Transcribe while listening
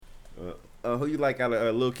Who you like out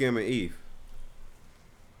of Lil Kim and Eve?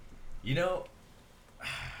 You know,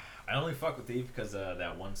 I only fuck with Eve because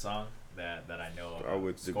that one song that I know. Oh,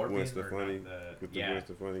 with the Scorpion Gwen Stefani, with the yeah, Gwen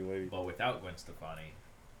Stefani lady. but without Gwen Stefani,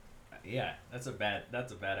 yeah, that's a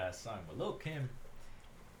badass song. But Lil Kim,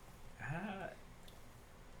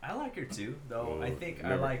 I like her too, though. I think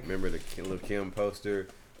I like. Remember the Lil Kim poster?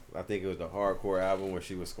 I think it was the hardcore album where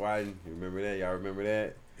she was squatting. You remember that? Y'all remember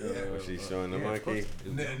that? Yeah. Where she's showing the monkey.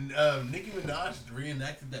 Nicki Minaj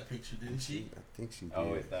reenacted that picture, didn't she? I think she did. Oh,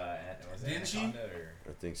 with was it Didn't she? Anaconda or?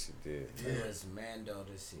 I think she did. Yeah. It was Mando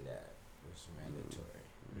to see that. It was mandatory.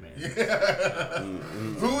 Man.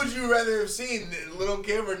 Yeah. Who would you rather have seen, Lil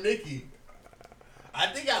Kim or Nicki? I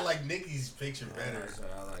think I like Nicki's picture better. So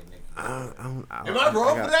I like Nicki. Am I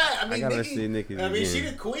wrong for that? I mean, gotta Nicki. see Nicki's I mean, again. she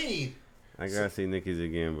the queen. I gotta see Nicki's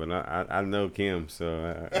again, but I know Kim,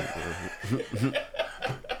 so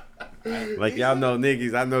like y'all know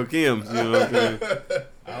Nicki's, I know Kim's. You know what I'm saying?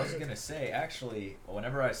 I was gonna say, actually,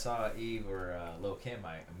 whenever I saw Eve or Lil Kim,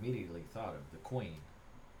 I immediately thought of the Queen,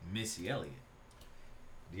 Missy Elliott.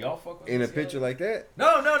 Do y'all fuck with In a Missy picture Elliott? like that?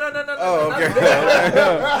 No. Oh, okay.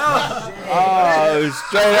 Oh,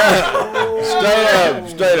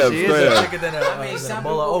 straight up. She is a thicker than I mean, a some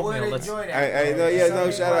bowl of people would oatmeal. Let's, enjoy that.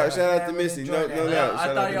 Hey, shout out to Missy. No, Yeah, I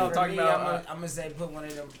shout thought out to y'all Missy. talking about. I'm gonna say put one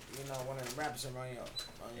of them, one of them wraps around your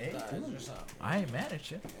Hey, thighs cool. or something. I ain't mad at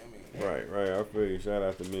you. Right. I feel you. Shout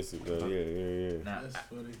out to Missy though. Yeah. Nah, That's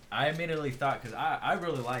funny. I immediately thought because I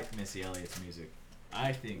really like Missy Elliott's music.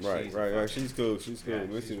 I think she's Right. She's cool. Yeah,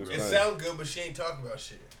 Missy she's was It fine. sounds good, but she ain't talking about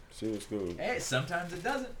shit. She was cool. Hey, sometimes it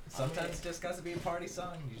doesn't. Sometimes it just got to be a party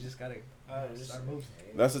song. You just gotta start moving.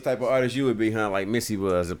 That's the type of artist you would be, huh? Like Missy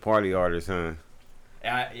was, a party artist, huh?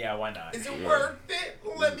 Yeah, why not? Is it worth it?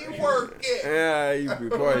 Let me work it. Yeah, you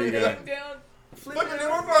be party guy. down, Look at the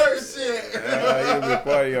reverse shit. You be a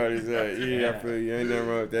party artist, huh? Yeah, I feel you. Ain't nothing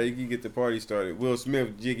wrong with that. You can get the party started. Will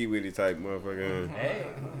Smith, jiggy with it type motherfucker. Huh? Hey,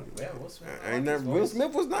 yeah, Will Smith. Ain't never. Will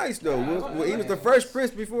Smith was nice though. He was the first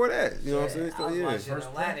Prince before that. You know what I'm saying? So I was yeah. watching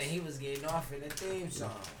Aladdin. He was getting off in the theme song.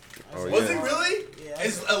 Oh, Was he yeah. really? Yeah.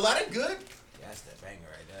 Is Aladdin good? That's the banger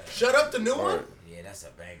right there. Shut up, the new All one. right. Yeah, that's a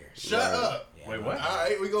banger. Shut Right. up. Yeah, Wait, man. what? All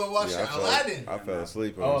right, we gonna watch Yeah, Aladdin. I fell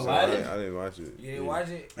asleep on Oh, it, so Aladdin? I didn't watch it. You didn't watch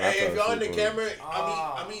it? I Hey, fell if y'all in the asleep on it. camera,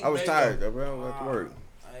 I mean, I was Mango. tired though, bro. I went to work.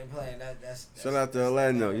 I ain't playing that. That's Shout out to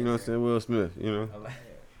Aladdin though. You know what I'm saying? Will Smith. You know.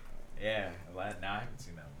 Yeah, Aladdin. Nah, I haven't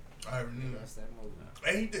seen that one. I already knew That's that movie.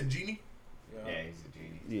 that. Ain't he the genie? Yeah, he's a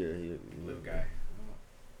genie. Yeah. Little guy.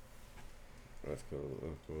 That's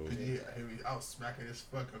cool. Yeah, I was smacking his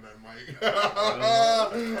fuck on that mic.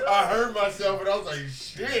 I heard myself and I was like,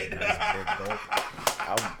 shit.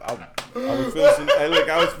 I was finishing. Hey, look,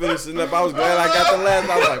 I was finishing up. I was glad I got the last.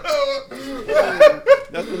 I was like,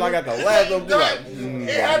 that's when I got the last. I'm like,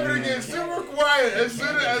 It happened to get super quiet. As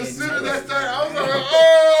soon as I started, I was like,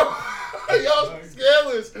 oh. Y'all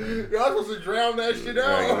scandalous. Y'all supposed to drown that shit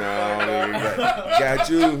out. Nah, got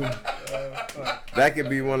you. That could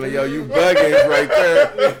be one of you bugging right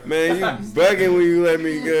there, man. You bugging when you let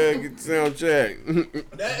me get the sound check.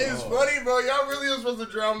 That is funny, bro. Y'all really was supposed to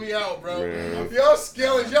drown me out, bro. Man. Y'all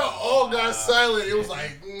scandalous. Y'all all got silent. It was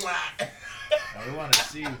like, mwah. Now we want to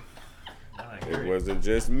see. It wasn't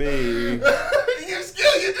just me. You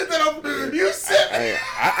scared. You did that. You said me.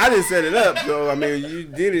 I didn't set it up, though. I mean, you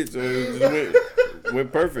did it, so it just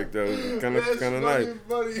went perfect, though. Kind of nice.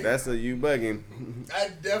 Funny. That's a you bugging. I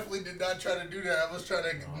definitely did not try to do that. I was trying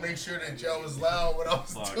to make sure that y'all was loud when I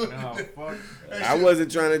was doing it. That I shit-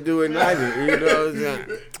 wasn't trying to do it neither. You know.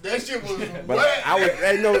 That shit was But wet.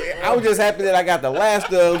 I was just happy that I got the last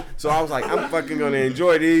of them, so I was like, I'm fucking gonna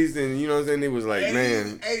enjoy these, and you know what I'm saying? It was like,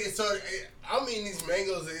 man, I'm eating these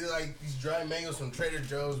mangoes. They like these dry mangoes from Trader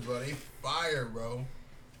Joe's, bro. They fire, bro.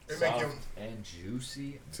 They make them and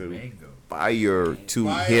juicy To- mango. fire to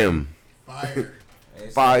Fire. him, fire.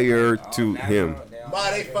 It's fire all to natural, him. all Ma,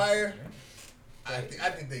 they natural. fire. I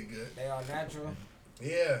think they good. They all natural.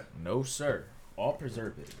 Yeah. No, sir. All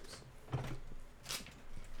preservatives.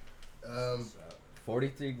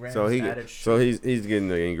 43 grams So added he's getting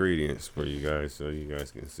the ingredients for you guys, so you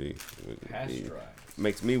guys can see. pasteurized.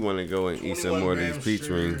 Makes me want to go and eat some 21 more of these grams peach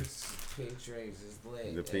sugar. rings. Peach rings is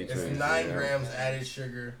lit. The peach It's rings. 9 grams added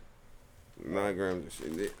sugar. 9 grams of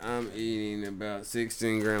sugar. I'm eating about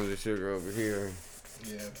 16 grams of sugar over here.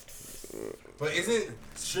 Yeah. But isn't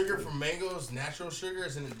sugar from mangoes natural sugar?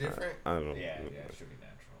 Isn't it different? I don't. Yeah, it should be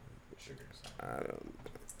natural. Sugars.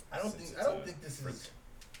 I don't think this is.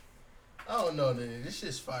 I don't know. This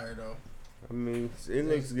shit's fire though. I mean, it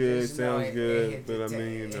looks good, sounds it good, hit but the I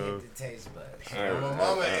mean, you it know. hit the taste buds. My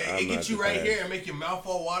mama, I'm it not gets you the right fan. here and make your mouth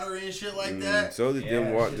all watery and shit like that. So did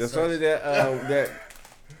them Yeah, shit so did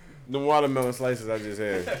the watermelon slices I just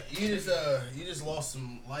had. You just lost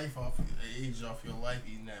some life off age off your life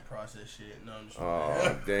eating that processed shit. No, I'm just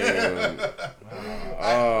Oh damn! That's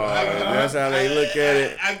how they look at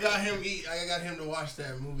it. I got him to watch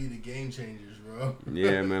that movie, The Game Changers, bro.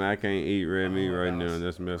 Yeah, man, I can't eat red meat right now.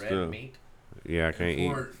 That's messed Red up. meat. Yeah, I can't eat.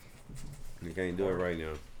 Pork. You can't do it right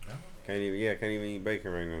now. No? Can't even eat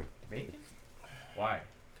bacon right now. Bacon? Why?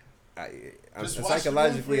 I'm Just watch the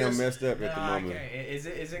psychologically, movie I'm for messed up at the Nah, I moment. can't. Is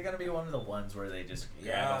it gonna be one of the ones where they just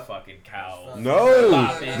grab Yeah. a fucking cow? No,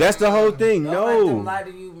 Pop it? that's the whole thing. Don't let them No, lie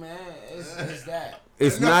to you, man. It's that.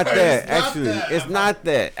 it's not It's that. not Actually, that. it's not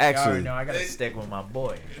that. You already Actually, know I gotta They- stick with my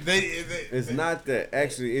boy. it's not that.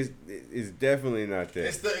 Actually, it's definitely not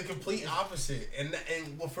It's that. the complete opposite, and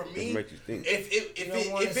well, for It me, makes you think. if You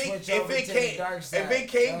don't wanna switch over to the dark side. if it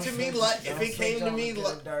came Don't to me switch- like don't if it came switch to me over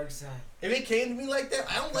like the dark side. if it came to me like that,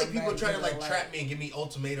 I don't like Come people back trying to to the like light. trap me and give me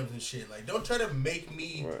ultimatums and shit. Like, don't try to make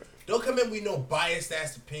me. Right. Don't come in with no biased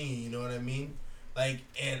ass opinion. You know what I mean? Like,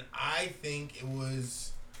 and I think it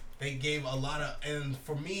was they gave a lot of, and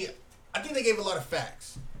for me, I think they gave a lot of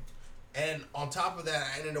facts. And on top of that,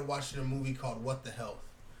 I ended up watching a movie called What the Health,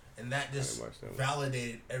 and that just I watched that one.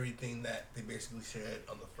 validated everything that they basically said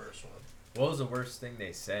on the first one. What was the worst thing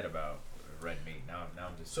they said about red meat? Now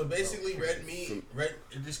I'm just So basically, red meat,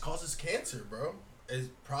 it just causes cancer, bro. It's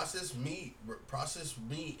processed meat,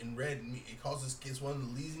 and red meat. It's one of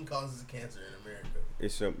the leading causes of cancer in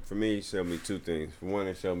America. For me, it showed me two things. For one,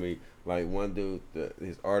 it showed me like one dude,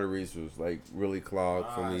 his arteries was like really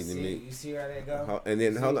clogged from eating meat. You see how they go? And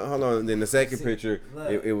then hold on. And then the second See, picture,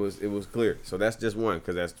 look. it was clear. So that's just one,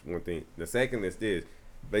 because that's one thing. The second is this: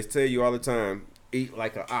 they tell you all the time, eat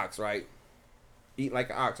like an ox, right? Eat like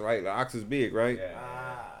an ox, right? The ox is big, right?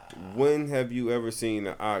 Yeah. When have you ever seen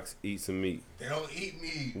an ox eat some meat? They don't eat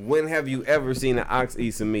meat. When have you ever seen an ox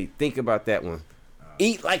eat some meat? Think about that one.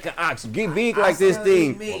 Eat like an ox. Get big like this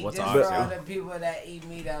thing. What's just ox, for all yo? the people that eat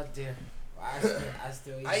meat out there. I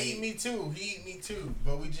still eat I eat meat too. He eat meat too.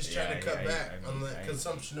 But we just trying to cut I back eat- on the I eat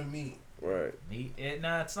consumption of meat. Right. Meat?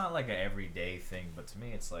 It's not like an everyday thing, but to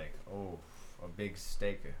me, it's like, oh, a big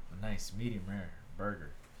steak, a nice medium rare burger.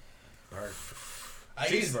 I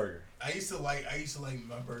used Cheeseburger. to like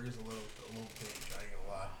my burgers a little pig. I ain't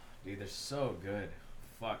gonna lie. Dude, they're so good.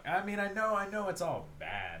 Fuck. I mean, I know it's all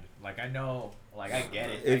bad. Like, I get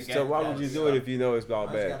it. So why would you do it if you know it's all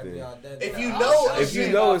bad? Then? If you know, If you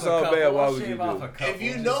know it's all bad, why would you do it? if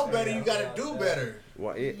you know better, you gotta do better.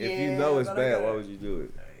 Why, if you Yeah, know it's but I bad, gotta- why would you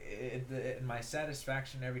do it? My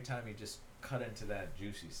satisfaction every time you just cut into that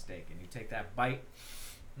juicy steak and you take that bite.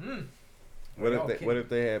 What if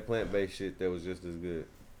they had plant-based shit that was just as good?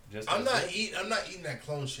 I'm not eating that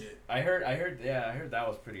clone shit. I heard that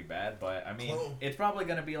was pretty bad, but I mean, Clone. it's probably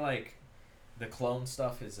gonna be like the clone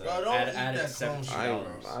stuff is Bro, don't eat added that clone shit.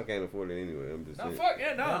 $17. I can't afford it anyway. I'm just No, saying. fuck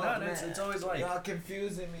yeah, no, Man, it's always like y'all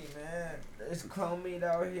confusing me, man. There's clone meat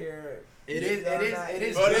out here. It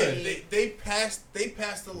is But good. they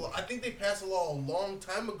passed a law. I think they passed a law a long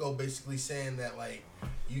time ago, basically saying that like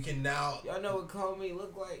you can now. Y'all know what clone meat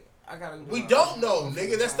look like? I gotta. We don't know,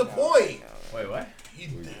 nigga. That's the point. Wait, what? You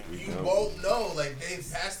We you don't. won't know. Like they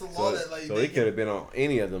passed a law that like So they it could have been on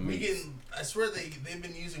any of the we meats. can. I swear they've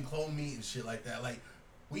been using clone meat and shit like that. Like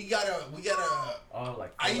we gotta. Oh,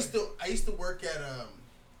 like I used to work at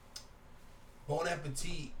Bon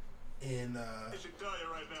Appetit in. I should tell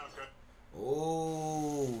you right now, sir.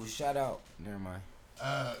 Oh, shout out. Never mind.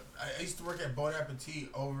 I used to work at Bon Appetit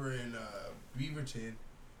over in Beaverton,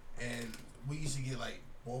 and we used to get like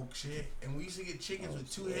bulk shit, and we used to get chickens with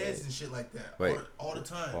two heads and shit like that Wait. all the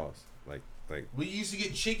time. Pause. Like We used to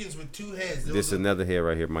get chickens with two heads. There this was is another head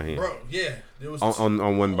right here in my hand. bro. Yeah, there was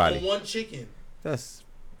On one body. on one chicken. That's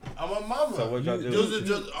I'm my mama. So what y'all do?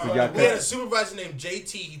 We got had a cut. supervisor named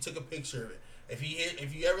JT. He took a picture of it.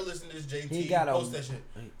 If you ever listen to this JT, He got a- post that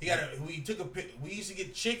shit. We took a pic. We used to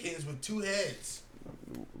get chickens with two heads.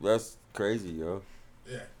 that's crazy, yo.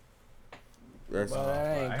 Yeah. That's Bro,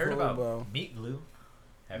 that ain't I heard cool, about bro. meat glue.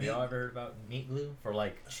 Have y'all ever heard about meat glue for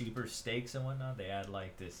like cheaper steaks and whatnot? They add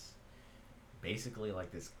like this, basically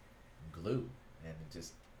like this glue, and it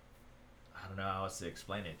just, I don't know how else to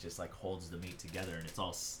explain it. It just like holds the meat together, and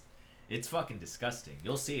it's fucking disgusting.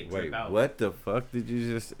 You'll see it drip Wait, out. what the fuck did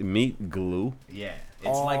you just meat glue? Yeah, it's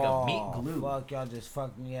like a meat glue Fuck, y'all just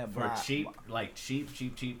fucked me up, for bro. cheap like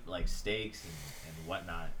steaks and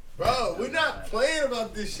whatnot. Bro, we're not playing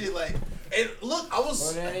about this shit. Like, and look, I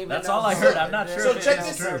was. Bro, that ain't even That's no all I purpose. heard. I'm not sure So if check it's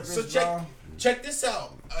this true. out. So Check this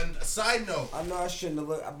out. A side note. I know I shouldn't have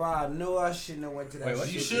looked, bro. I knew I shouldn't have went to that. Wait, what?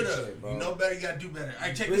 shit You and should have. shit, bro. You know better. You gotta do better. All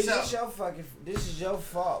right, check Breeze, this out. this is your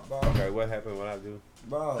fault, bro. Okay, what happened? What I do?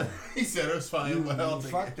 Bro, He said it was fine. you, What you hell?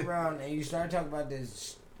 fucked around and you started talking about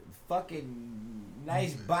this fucking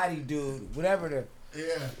nice body dude, whatever the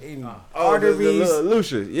Yeah. in Oh, the arteries.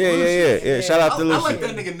 Lucius. Yeah. yeah. Shout out to I Lucius. like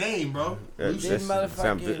that nigga name, bro. Yeah, Lucius. This that's-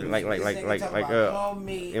 sound motherfucking like this nigga talking about clone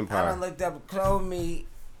meat. Empire. I done looked up clone meat.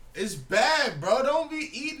 It's bad, bro. Don't be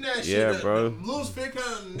eating that shit. Yeah, bro. The Louis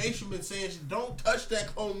Farrakhan Nation been saying, don't touch that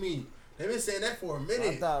clone meat. They've been saying that for a I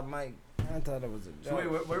minute. thought it was a So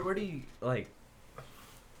joke. wait, where do you like?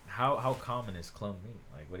 How common is clone meat?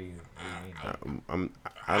 Like, what do you mean?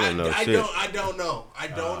 I don't know I shit. don't know. I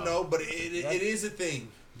don't know, but it is a thing.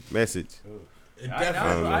 Message. It I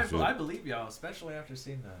definitely. know shit. I believe y'all, especially after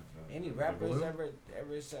seeing the Any the rappers balloon.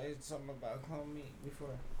 ever say something about clone meat before?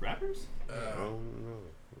 rappers? I don't know.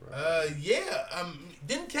 Yeah.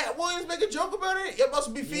 Didn't Cat Williams make a joke about it? Y'all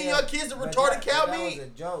must be feeding Yeah, your kids the but retarded cow that meat. was a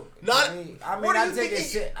joke. Not. I mean, Where do I you took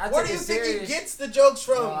think it. where do you think he gets the jokes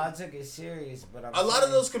from? No, I took it serious, but I'm A lot of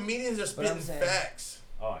saying- those comedians are But I'm spitting saying- facts.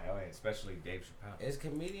 Oh, yeah, especially Dave Chappelle. Is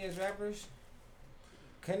comedians rappers?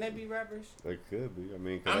 Can they be rappers? They could be. I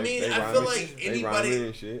mean, 'cause I mean, they I rhyming- feel like they anybody. rhyming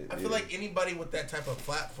and shit. I feel like anybody with that type of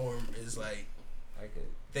platform is like. Like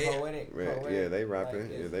a They- poetic. Yeah, poetic, yeah, they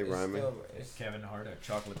rapping. Yeah, they it's rhyming. still- it's- Kevin Hart at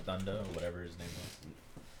Chocolate Thunder, or whatever his name was.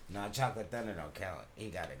 Nah, Chocolate Thunder don't count.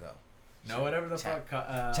 He gotta go. No, whatever the fuck.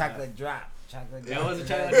 Chocolate drop. Chocolate Yeah, drop. it was a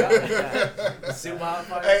chocolate drop. Super Hot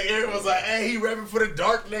Fire. Hey, Aaron was like, "Hey, he rapping for the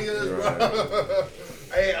dark niggas, bro."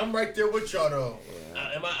 Hey, I'm right there with y'all though.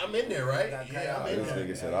 I'm in there, right? Yeah, I'm in This there.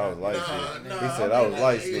 nigga said I was light Nah, skinned. nah, He said I'm I in was there.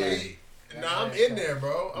 light skinned. Nah, I'm in there,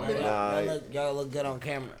 bro. I'm in there. Nah, Y'all look good on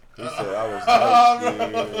camera. he said I was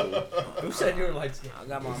light skinned. Who said you were light skinned? I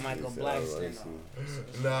got my Michael He said I Black was light skin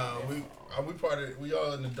skinned. Nah, we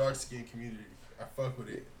all in the dark skin community. I fuck with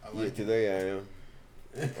it. I Yeah, like it. today I am.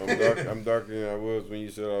 I'm darker than I was when you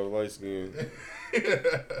said I was light skinned.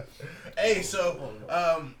 Hey, so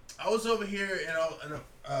I was over here and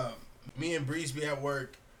me and Breeze be at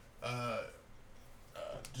work,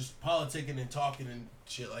 just politicking and talking and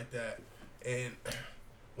shit like that. And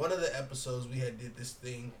one of the episodes we had did this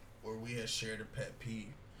thing where we had shared a pet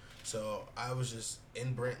peeve. So I was just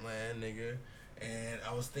in Brentland, nigga, and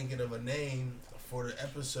I was thinking of a name for the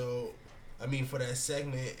episode. I mean, for that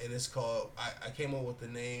segment, and it's called. I came up with the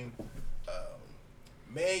name.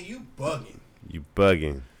 Man, you bugging. You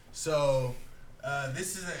bugging. So,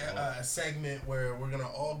 this is a segment where we're gonna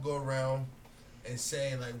all go around and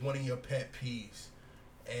say like one of your pet peeves,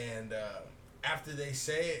 and after they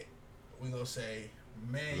say it, we gonna say,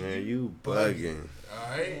 "Man, Man, you bugging. All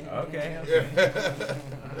right. Okay.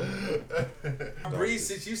 Breeze,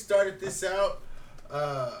 since you started this out,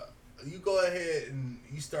 you go ahead and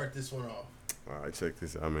you start this one off. All right, check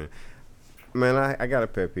this out, man. I got a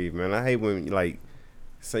pet peeve, man. I hate when, like,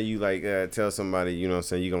 say you, like, tell somebody, you know what I'm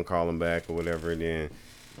saying, you going to call them back or whatever, and then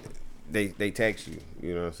they text you,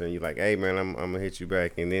 you know what I'm saying. You're like, hey, man, I'm going to hit you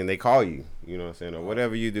back. And then they call you, you know what I'm saying, or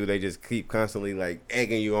whatever you do, they just keep constantly, like,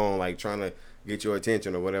 egging you on, like, trying to get your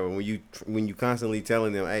attention or whatever. When you constantly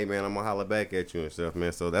telling them, hey, man, I'm going to holler back at you and stuff,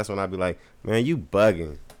 man. So that's when I be like, man, you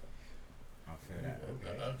bugging. I feel that.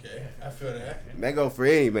 Okay, I feel that. That go for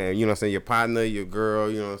any man, you know what I'm saying, your partner, your girl,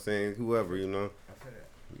 you know what I'm saying, whoever, you know.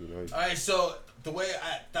 You know. All right, so the way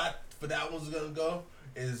I thought for that one's gonna go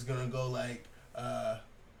is gonna go like,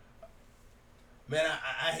 man,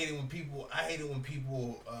 I hate it when people.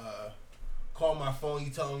 Call my phone. You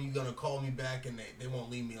tell them you're gonna call me back, and they won't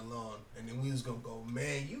leave me alone. And then we was gonna go,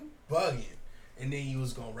 man, you bugging, and then you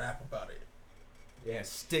was gonna rap about it, Yeah,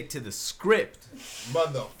 stick to the script.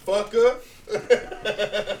 motherfucker.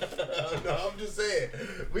 No, I'm just saying,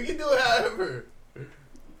 we can do it however.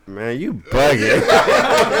 Man, you bugging.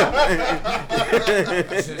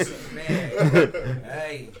 Man,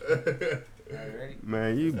 hey. Ready?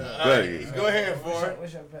 Man, you All bugging. right, go ahead for it.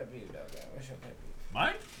 What's your pet peeve, though, man? What's your pet peeve?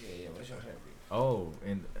 Mine? Yeah, what's your pet peeve? Oh,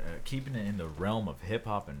 in keeping it in the realm of hip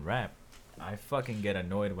hop and rap, I fucking get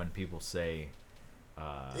annoyed when people say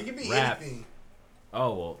It can be rap. anything.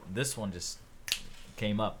 Oh well, this one just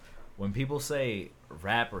came up. When people say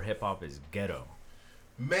rap or hip hop is ghetto,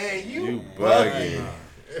 Man, you You bugging. bugging.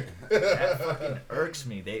 that fucking irks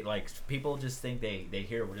me. They like people just think they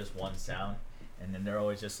hear just one sound, and then they're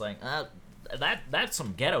always just like, that's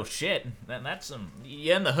some ghetto shit. That's some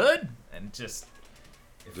you in the hood, and just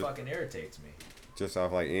it fucking irritates me. Just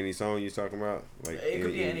off like any song you talking about? Like It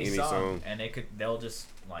could be any song, and they'll just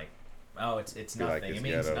like, oh, it's Be nothing. like, It it's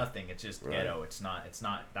means ghetto. nothing. It's just Right. ghetto. It's not.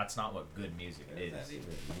 That's not what good music is. That's even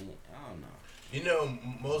me. I don't know. You know,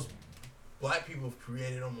 most black people have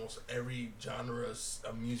created almost every genre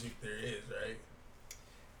of music there is, right?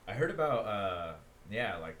 I heard about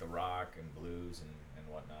like the rock and blues and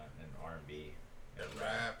whatnot and R&B And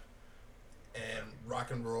rap and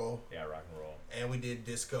rock and roll. Yeah, rock and roll. And we did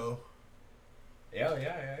disco. Yeah,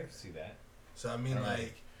 I can see that. So I mean, Right.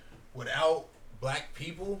 like, without black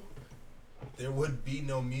people, there would be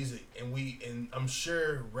no music, and I'm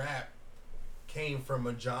sure rap came from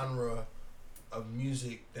a genre of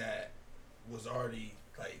music that was already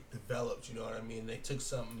like developed. You know what I mean? They took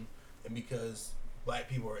something, and because black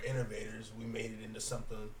people are innovators, we made it into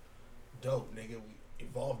something dope, nigga. We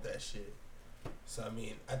evolved that shit. So I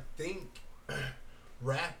mean, I think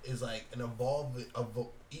rap is like an evolved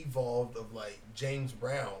of like James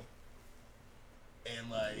Brown, and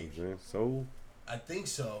like So I think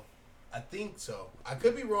so. I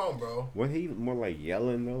could be wrong, bro. was he more like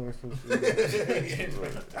yelling though or something?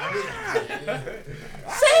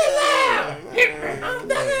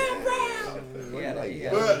 Yeah,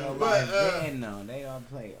 they no, they all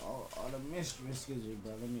play all the mystery. Excuse me,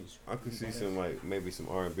 brother. Mystery. I could see some like maybe some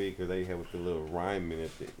R&B because they have with the little rhyme in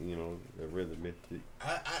it, that, you know, the rhythm in it.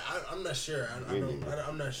 I'm not sure.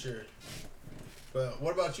 I'm not sure. But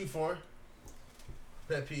what about you, Foreign?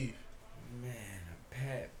 Pet peeve. Man, a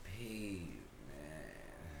pet peeve, man.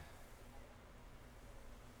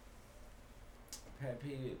 Pet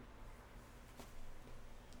peeve.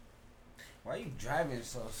 Why you driving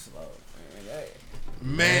so slow, man?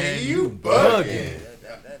 Man, you bugging.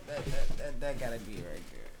 That gotta be right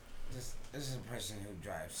there. This is a person who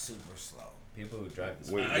drives super slow. People who drive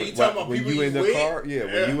the When, speed. Are you talking about when people you in you the with? car? Yeah,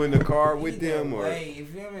 when you in the car with Either them or way,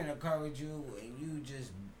 if you're in a car with you and you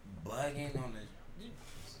just bugging on the,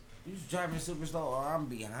 you just driving super slow, or I'm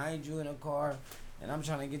behind you in a car and I'm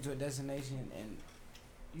trying to get to a destination and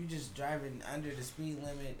you just driving under the speed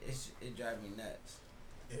limit, it drives me nuts.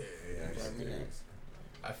 Yeah, It drives me nuts.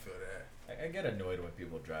 I feel that. I get annoyed when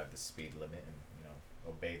people drive the speed limit and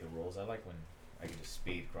obey the rules. I like when I can just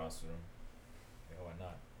speed across the room. Why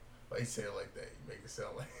not? Why you say it like that? You make it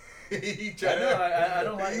sound like I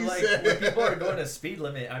don't like when people are going a speed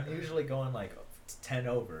limit. I'm usually going like 10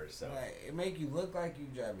 over. So Like, it make you look like you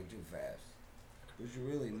driving too fast, but you're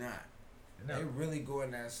really not. no, They're really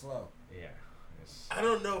going that slow. yeah. It's, I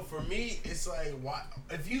don't know. For me, it's like, why?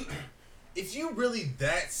 If you really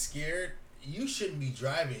that scared, you shouldn't be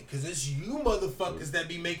driving, because it's you motherfuckers that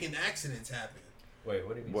be making accidents happen. wait,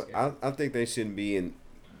 what do you mean? Well, scared? I think they shouldn't be in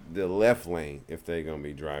the left lane if they're gonna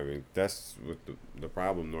be driving. That's what the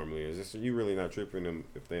problem normally is. It's, you really not tripping them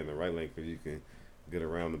if they're in the right lane because you can get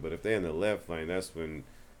around them. But if they're in the left lane, that's when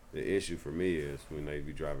the issue for me is when they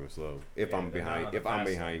be driving slow. If Yeah, I'm they're not behind, on the if I'm fast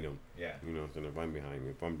behind lane. them, Yeah. you know, so if I'm behind them,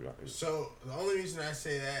 if I'm driving. So the only reason I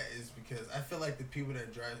say that is because I feel like the people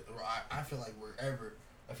that drive, or I feel like wherever,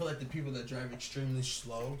 I feel like the people that drive extremely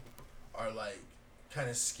slow are like kind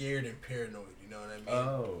of scared and paranoid. You know what I mean?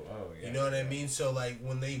 Oh, yeah. You know what I mean? So like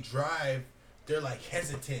when they drive, they're like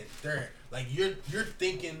hesitant. They're like you're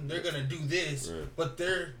thinking they're gonna do this, Right. but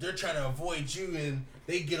they're trying to avoid you, and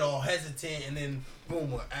they get all hesitant, and then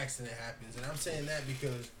boom, an accident happens. And I'm saying that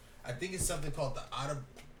because I think it's something called the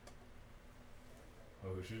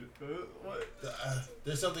Oh shit! What?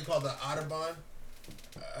 there's something called the Autobahn.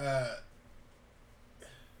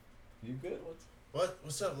 You good?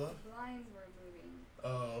 What's up, love? Lines were moving.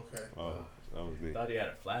 Oh, okay. Oh, that was me. Thought you had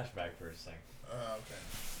a flashback for a second.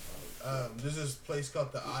 Okay. There's this place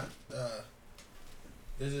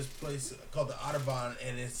called the Autobahn,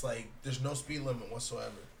 and it's like there's no speed limit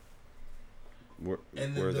whatsoever.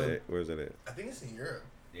 And Where's the- that at? Where's that at? I think it's in Europe.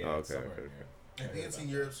 Yeah. Oh, it's okay, somewhere okay, in here. I think it's in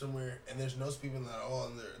Europe somewhere, and there's no speed limit at all.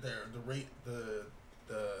 And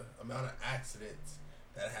the amount of accidents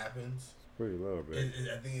that happens, Pretty low, man.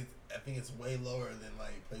 I think it's way lower than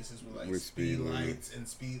like places with like With speed speed lights limits. and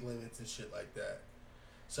speed limits and shit like that.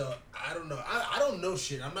 So I don't know. I don't know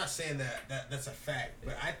shit. I'm not saying that's a fact,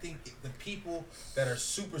 but I think the people that are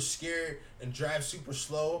super scared and drive super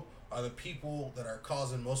slow are the people that are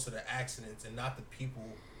causing most of the accidents, and not the people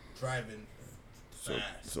driving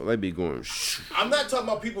fast. So they be going. I'm not talking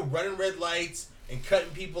about people running red lights and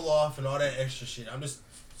cutting people off and all that extra shit. I'm just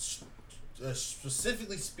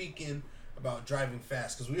specifically speaking about driving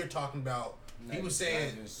fast, because we were talking about. He was saying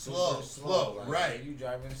Driving slow, super like, right? You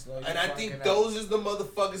driving slow, And I think those is the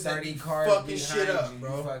motherfuckers that 30 be cars fucking shit behind up, you,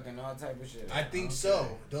 bro. You fucking all type of shit up. I think Okay.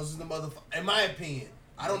 so. Those are the motherfuckers. In my opinion,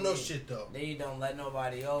 I don't know shit though. Then you don't let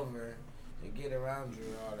nobody over to get around you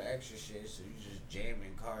and all the extra shit, so you just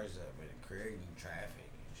jamming cars up and creating traffic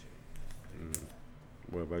and shit.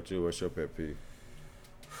 What about you? What's your pet peeve?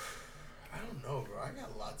 I don't know, bro. I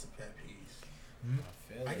got lots of pet peeves.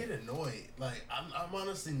 I feel I it. get get annoyed. Like I'm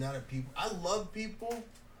honestly not a people. I love people,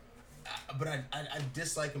 but I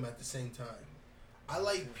dislike them at the same time. I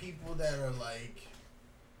like people that are like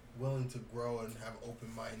willing to grow and have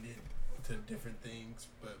open-minded to different things,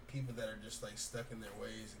 but people that are just like stuck in their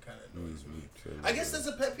ways, it kind of annoys me. I guess that's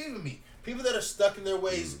a pet peeve of me. People that are stuck in their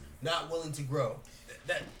ways, not willing to grow.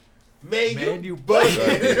 That made you bugging.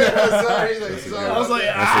 Sorry, I was like,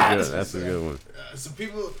 that's a good one. So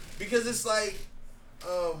people, because it's like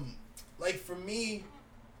for me,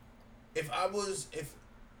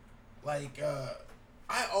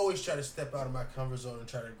 I always try to step out of my comfort zone and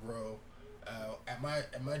try to grow. At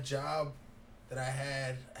my job that I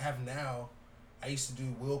have now, I used to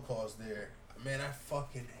do will calls there. Man, I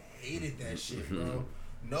fucking hated that shit, bro.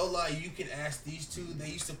 No lie, you can ask these two. They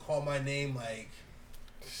used to call my name like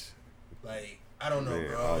I don't know,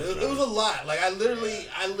 bro. It was a lot. Like I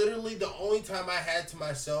literally, the only time I had to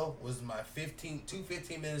myself was my 15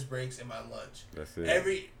 minutes breaks and my lunch. That's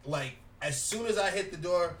it. As soon as I hit the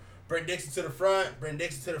door, Brent Dixon to the front, Brent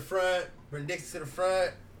Dixon to the front, Brent Dixon to the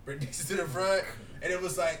front, Brent Dixon to the front, and it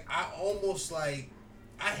was like I almost I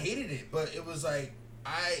hated it, but it was like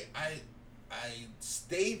I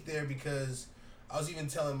stayed there because I was even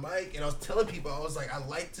telling Mike and I was telling people, I was like, I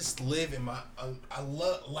like to live in my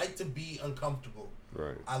like to be uncomfortable.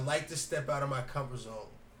 Right. I like to step out of my comfort zone,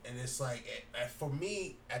 and it's like for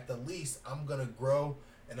me at the least I'm gonna grow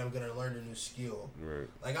and I'm gonna learn a new skill. Right.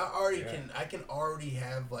 Like I can already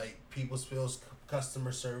have like people skills,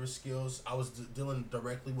 customer service skills. I was dealing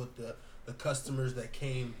directly with the customers that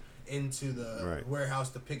came into the warehouse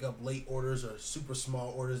to pick up late orders or super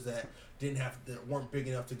small orders that weren't big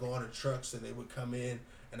enough to go on a truck, so they would come in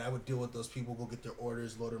and I would deal with those people, go get their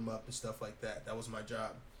orders, load them up and stuff like that. That was my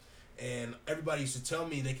job. And everybody used to tell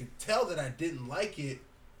me they could tell that I didn't like it,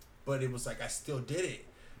 but it was like I still did it.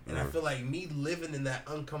 And I feel like me living in that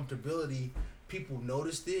uncomfortability, people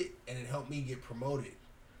noticed it and it helped me get promoted.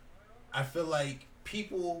 I feel like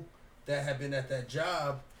people that have been at that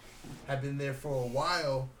job have been there for a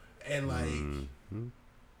while and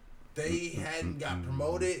they hadn't got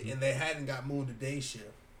promoted and they hadn't got moved to day shift.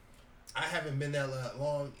 I haven't been there that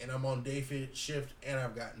long and I'm on day shift and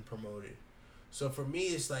I've gotten promoted. So for me,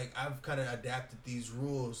 it's like I've kind of adapted these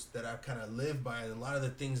rules that I've kind of lived by, and a lot of the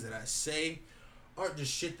things that I say aren't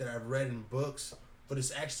just shit that I've read in books, but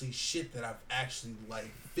it's actually shit that I've actually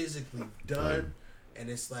physically done, and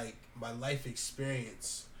it's like my life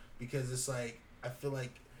experience, because it's like I feel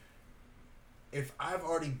like if I've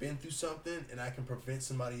already been through something and I can prevent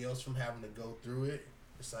somebody else from having to go through it,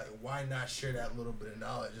 it's like, why not share that little bit of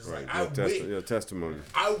knowledge? It's like your testimony.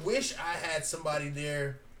 I wish I had somebody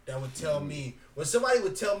there that would tell me, when somebody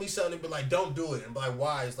would tell me something, but like, don't do it, and be like,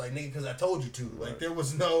 why? It's like, nigga, because I told you to. Like, there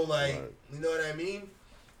was no you know what I mean?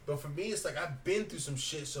 But for me, it's like I've been through some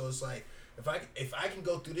shit, so it's like if I can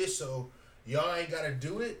go through this, so y'all ain't gotta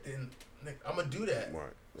do it, then I'm gonna do that.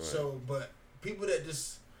 Right. So, but people that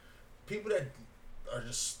are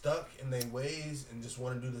just stuck in their ways and just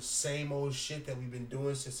want to do the same old shit that we've been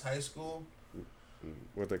doing since high school.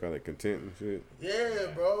 What they call it, content and shit.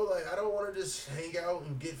 Yeah, bro. Like I don't want to just hang out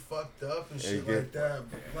and get fucked up and shit like that.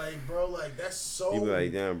 Like, bro, like that's so. You be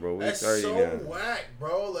like, damn, bro. That's so whack,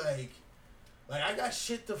 bro. Like I got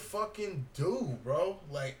shit to fucking do, bro.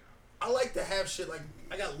 Like I like to have shit. Like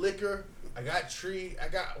I got liquor, I got tree, I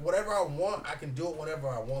got whatever I want. I can do it whenever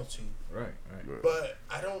I want to. Right. But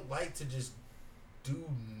I don't like to just do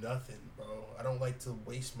nothing, bro. I don't like to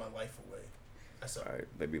waste my life away. That's all right.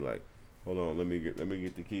 They be like, hold on, let me get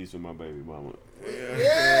the keys to my baby mama.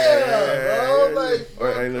 Yeah, bro. Like,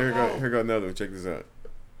 hey, here go another one. Check this out.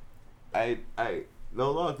 Hey,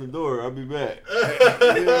 don't lock the door. I'll be back.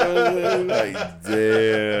 You know what I'm saying? Like,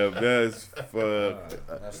 damn, that's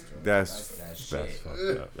fucked. That's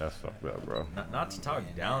fucked up. That's fucked up, bro. Not to talk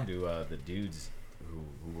down to the dudes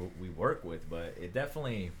who we work with, but it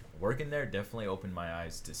definitely, working there definitely opened my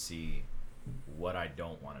eyes to see what I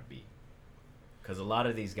don't want to be. Because a lot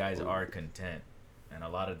of these guys are content, and a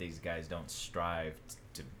lot of these guys don't strive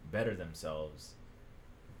to better themselves.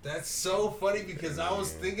 That's so funny because I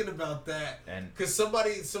was thinking about that. And because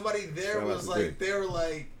somebody there was like, they were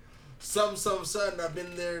like, something. I've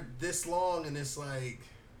been there this long, and it's like,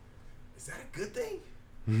 is that a good thing?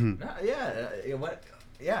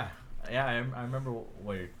 Yeah. I remember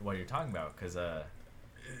what you're talking about. Because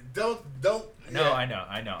don't. No, yeah.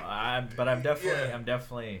 I know. But I'm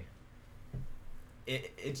definitely.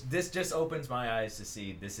 This just opens my eyes to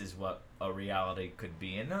see this is what a reality could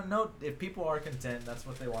be. And no, if people are content, that's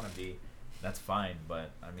what they want to be. That's fine.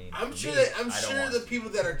 But I mean, I'm sure the people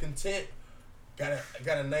that are content got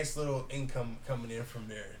a nice little income coming in from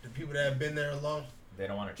there. The people that have been there They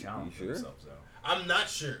don't want to challenge You sure? themselves though. I'm not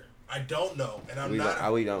sure. I don't know, and I'm we not.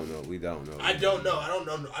 Don't, we don't know. We don't know. I don't know. I don't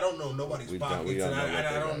know. I don't know nobody's We don't- pockets, we don't and know what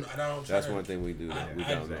I they don't. got. I don't. Try That's to, one thing we do. We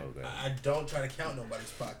don't know that. I don't try to count nobody's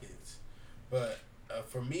pockets, but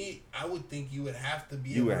for me, I would think you would have to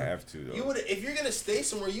be. You able would to- have to though. You would if you're gonna stay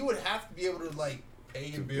somewhere. You would have to be able to like pay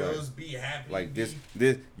your To, bills, be happy. Like be,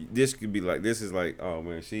 this could be like, this is like, oh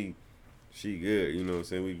man, she good. You know what I'm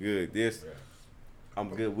saying? We good. This. Yeah. I'm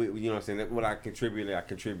good with, you know what I'm saying? That's what I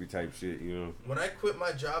contribute type shit, you know. When I quit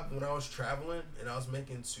my job when I was traveling and I was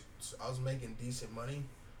making decent money,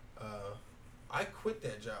 I quit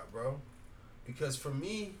that job, bro, because for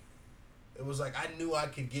me, it was like I knew I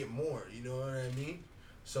could get more. You know what I mean?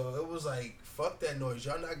 So it was like, fuck that noise.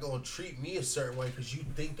 Y'all not gonna treat me a certain way because you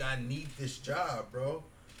think I need this job, bro.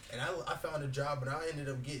 And I found a job and I ended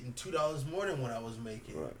up getting $2 more than what I was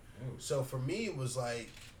making. Right. So for me, it was like,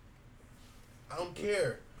 I don't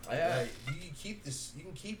care. Like, you can keep this. You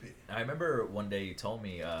can keep it. I remember one day you told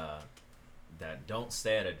me that don't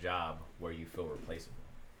stay at a job where you feel replaceable.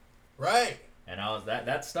 Right. And I was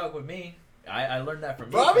that stuck with me. I learned that from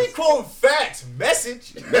you. Bobby 'cause- quoting facts.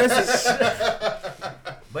 Message.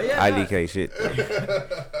 But yeah, no, IDK shit.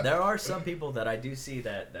 there are some people that I do see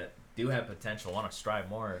that do have potential, want to strive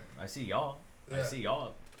more. I see y'all. I Yeah. see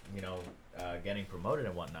y'all, getting promoted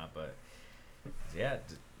and whatnot. But yeah,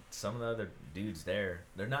 some of the other dudes there,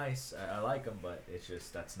 they're nice. I like them, but it's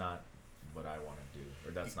just that's not what I want to do,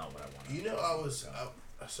 or that's not what I want to do. You know, I was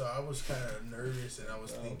kind of nervous, and I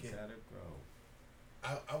was thinking.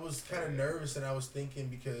 I was kind of nervous, and I was thinking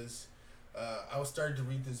because I was starting to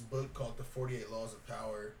read this book called The 48 Laws of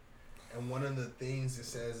Power, and one of the things it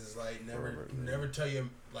says is like never tell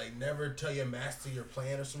your master your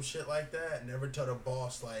plan or some shit like that. Never tell the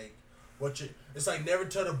boss like it's like never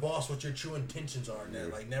tell the boss what your true intentions are. Yeah.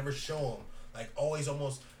 Like never show them. Like always,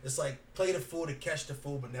 almost it's like play the fool to catch the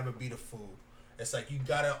fool, but never be the fool. It's like you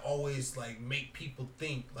gotta always like make people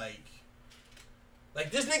think like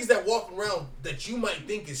there's niggas that walk around that you might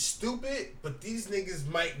think is stupid, but these niggas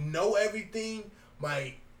might know everything,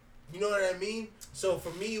 you know what I mean? So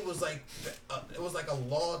for me, it was like a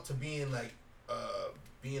law to being like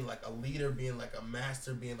a leader, being like a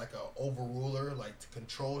master, being like a overruler, like to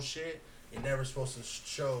control shit. You're never supposed to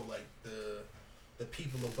show like the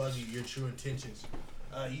people above you your true intentions.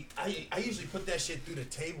 I usually put that shit through the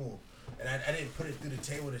table, and I didn't put it through the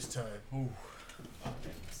table this time. Ooh.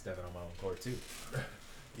 Stepping on my own court too.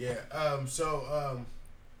 Yeah.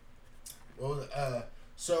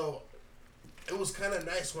 So it was kind of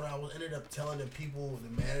nice when I ended up telling the people, the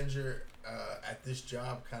manager at this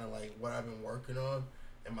job, kind of like what I've been working on,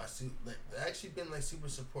 and they actually been like super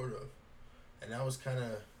supportive, and that was kind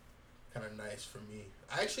of nice for me.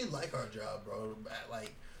 I actually like our job, bro.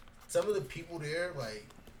 Like some of the people there, like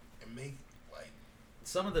it make like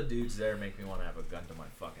Some of the dudes there make me want to have a gun to my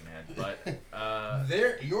fucking head, but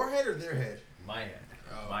your head or their head. my head,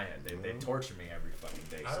 Oh. my head. They torture me every fucking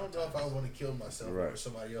day. I don't know if I sometimes. would want to kill myself Right. over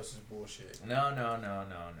somebody else's bullshit. No.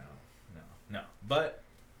 But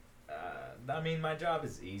I mean, my job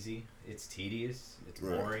is easy. It's tedious. It's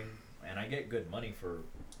Right. boring, and I get good money for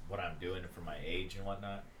what I'm doing and for my age and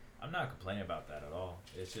whatnot. I'm not complaining about that at all.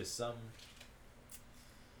 It's just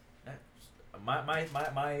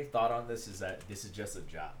my thought on this is that this is just a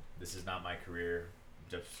job. This is not my career.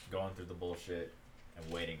 Just going through the bullshit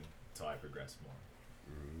and waiting until I progress more.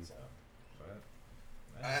 Mm-hmm. So, but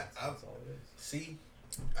I've- that's all it is. See,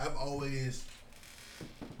 I always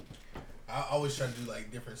try to do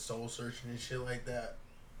like different soul searching and shit like that,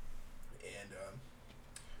 and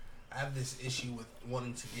I have this issue with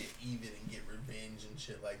wanting to get even and get revenge and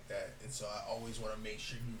shit like that, and so I always want to make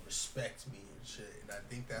sure you respect me and shit, and I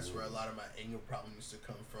think that's where a lot of my anger problem used to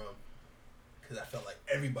come from, because I felt like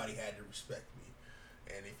everybody had to respect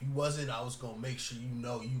me, and if you wasn't, I was gonna make sure you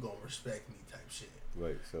know you gonna respect me type shit.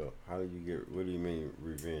 Wait, so how do you get? What do you mean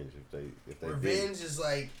revenge? If they Revenge is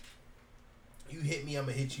like, you hit me, I'm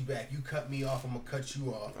gonna hit you back. You cut me off, I'm gonna cut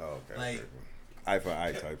you off. Oh, okay. Like, okay. Eye for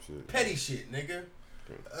eye type shit. Petty shit, nigga.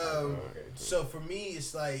 Okay. So for me,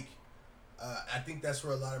 it's like, I think that's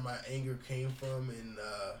where a lot of my anger came from, and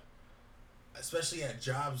especially at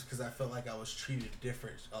jobs, because I felt like I was treated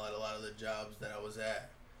different at a lot of the jobs that I was at.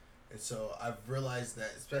 And so I've realized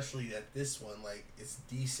that, especially at this one, like, it's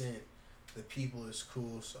decent, the people is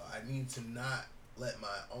cool, so I need to not let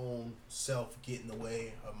my own self get in the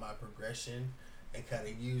way of my progression, and kind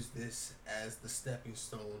of use this as the stepping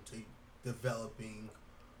stone to developing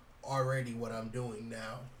already what I'm doing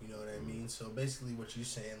now. You know what I mean? So basically what you're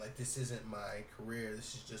saying, like, this isn't my career,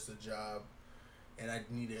 this is just a job, and I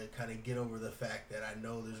need to kind of get over the fact that I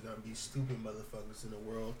know there's going to be stupid motherfuckers in the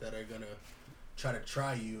world that are going to try to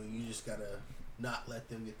try you, and you just gotta not let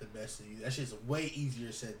them get the best of you. That shit's way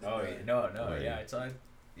easier said than Oh done. yeah, no, Right. yeah, it's like,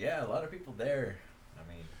 yeah, a lot of people there.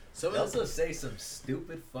 I mean, Some they of the, also say some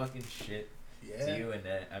stupid fucking shit yeah. to you, and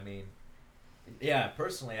I mean, yeah,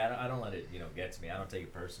 personally, I don't let it, get to me. I don't take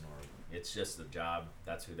it personal. It's just the job.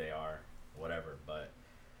 That's who they are, whatever. But,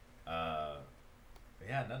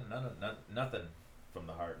 yeah, nothing from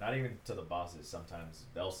the heart. Not even to the bosses. Sometimes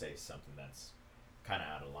they'll say something that's kind of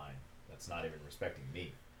out of line. That's not even respecting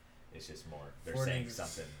me. It's just more they're For saying ex-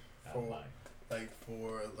 something out of for- line.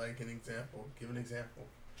 For an example, give an example.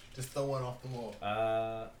 Just throw one off the wall.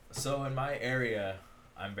 So in my area,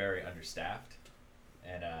 I'm very understaffed,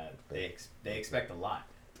 and they expect a lot.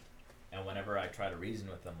 And whenever I try to reason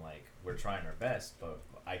with them, like, we're trying our best, but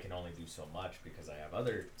I can only do so much because I have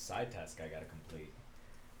other side tasks I gotta complete.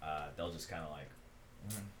 They'll just kind of like,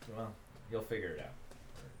 well, you'll figure it out.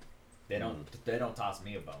 They don't toss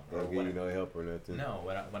me a bone. Don't give you no help or nothing. No,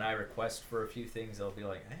 when I request for a few things, they'll be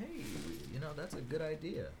like, hey, that's a good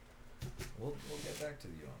idea. We'll get back to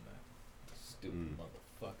you on that. Stupid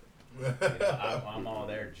motherfucker. I'm all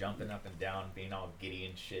there jumping up and down, being all giddy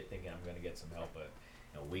and shit, thinking I'm gonna get some help, but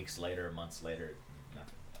weeks later, months later,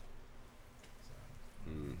 nothing.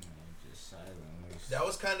 So, Just silently. That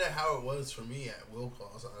was kind of how it was for me at Will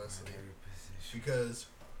Calls, honestly, because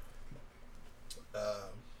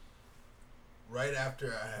right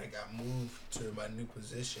after I had got moved to my new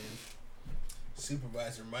position,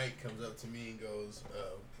 Supervisor Mike comes up to me and goes,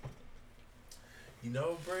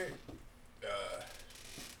 Brent,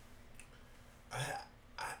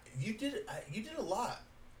 you did a lot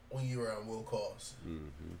when you were on Will Calls.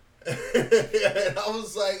 Mm-hmm. And I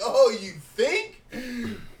was like, oh, you think?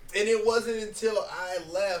 And it wasn't until I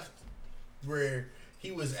left where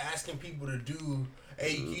he was asking people to do,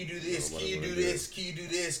 hey, can you do this? Can you do this? Can you do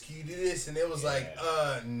this? Can you do this? And it was like,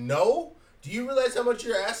 no. Do you realize how much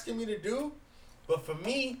you're asking me to do? But for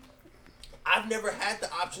me, I've never had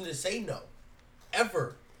the option to say no.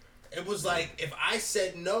 Ever. It was like, if I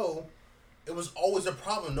said no, it was always a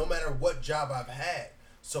problem, no matter what job I've had.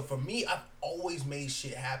 So for me, I've always made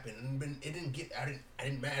shit happen, and I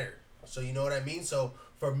didn't matter. So you know what I mean? So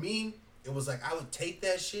for me, it was like I would take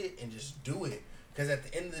that shit and just do it. Because at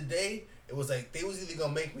the end of the day, it was like they was either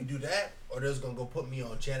gonna make me do that or they was gonna go put me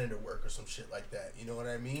on janitor work or some shit like that. You know what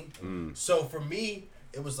I mean? So for me,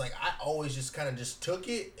 it was like I always just kind of just took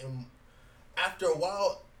it, and after a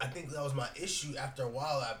while, I think that was my issue. After a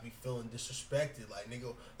while, I'd be feeling disrespected. Like,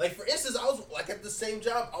 nigga, like for instance, I was like at the same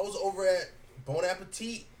job. I was over at Bon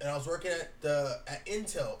Appetit, and I was working at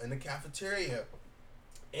Intel in the cafeteria,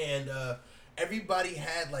 and everybody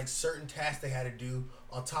had like certain tasks they had to do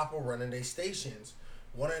on top of running their stations.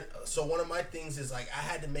 One of my things is like I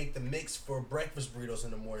had to make the mix for breakfast burritos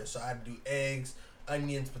in the morning. So I had to do eggs,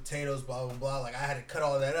 onions, potatoes, blah blah blah. Like I had to cut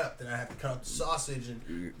all that up. Then I had to cut out the sausage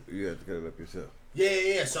and You have to cut it up yourself.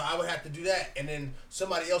 yeah. So I would have to do that, and then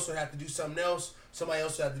somebody else would have to do something else. Somebody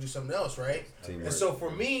else would have to do something else, right? Teamwork. And so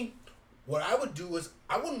for me, what I would do is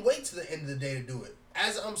I wouldn't wait to the end of the day to do it.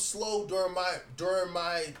 As I'm slow during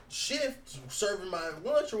my shift, serving my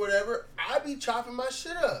lunch or whatever, I be chopping my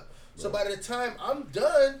shit up. So by the time I'm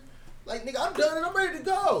done, like nigga, I'm done and I'm ready to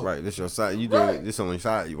go. Right, this your side. You doing Right. this on your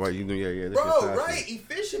side. Right, you doing this your Bro, side right, shit.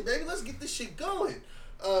 efficient, baby. Let's get this shit going.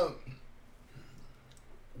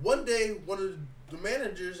 One day, one of the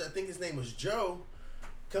managers, I think his name was Joe,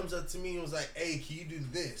 comes up to me and was like, "Hey, can you do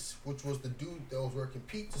this?" Which was the dude that was working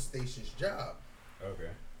pizza station's job. Okay.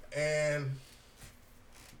 And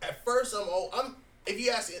at first, I'm. If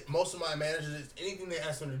you ask most of my managers, anything they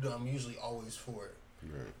ask me to do, I'm usually always for it.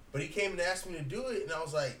 Right. But he came and asked me to do it, and I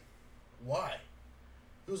was like, "Why?"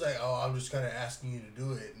 He was like, "Oh, I'm just kind of asking you to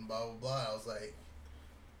do it," and blah blah blah. I was like,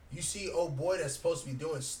 "You see, old boy that's supposed to be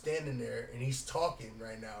doing standing there, and he's talking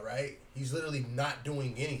right now, right? He's literally not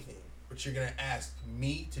doing anything, but you're gonna ask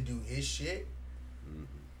me to do his shit."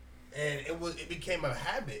 And it became a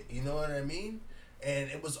habit, you know what I mean? And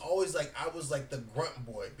it was always like I was like the grunt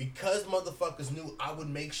boy. Because motherfuckers knew I would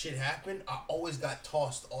make shit happen, I always got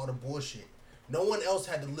tossed all the bullshit. No one else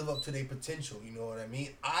had to live up to their potential, you know what I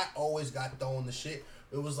mean? I always got thrown the shit.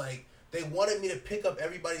 It was like they wanted me to pick up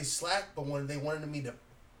everybody's slack, but when they want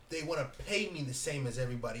to pay me the same as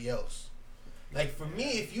everybody else. Like for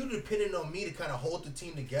me, if you depended on me to kind of hold the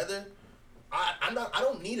team together, I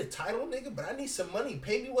don't need a title, nigga, but I need some money.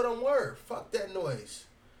 Pay me what I'm worth. Fuck that noise.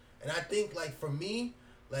 And I think like for me,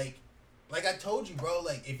 like like I told you, bro.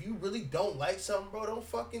 Like if you really don't like something, bro, don't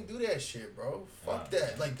fucking do that shit, bro. Fuck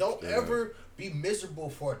that. Like don't ever be miserable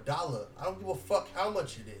for $1. I don't give a fuck how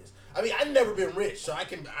much it is. I mean, I've never been rich, so like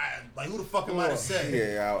who the fuck am I to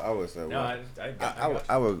say? Yeah, I would say. No,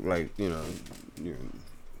 I would like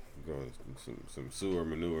go some sewer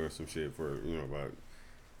manure or some shit for about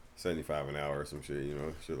 $75 an hour or some shit,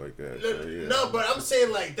 shit like that. So, yeah. No, but I'm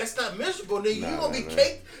saying like that's not miserable, nigga. You gonna be nah.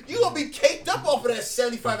 caked. You gonna be caked up off of that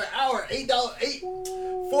 $75 an hour,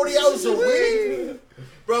 $8, 40 hours a week,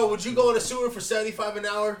 bro. Would you go in a sewer for $75 an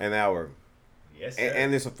hour? An hour. Yes, sir.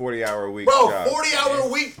 And it's a 40-hour a week Bro, job. 40-hour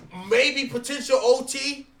a week, maybe potential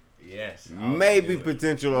OT. Yes. Maybe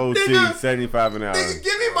potential OT, Nigga, $75 an hour. Nigga,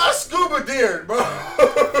 give me my scuba gear, bro.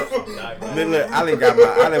 Look,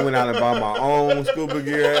 I done went out and bought my own scuba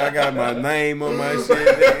gear. I got my name on my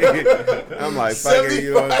shit. I'm like, fuck it,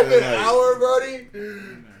 you know what I'm 75 an saying? hour, brody.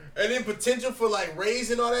 And then potential for like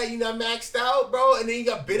raising all that, you not maxed out, bro. And then you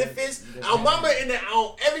got benefits. Our mama in the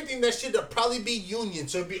everything that shit will probably be union,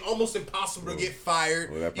 so it'd be almost impossible to get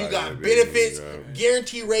fired. Well, that You probably got would be benefits, union,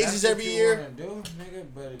 guarantee raises That's every what you year. wanna do, nigga,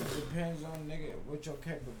 but it depends on nigga what your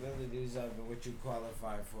capabilities are and what you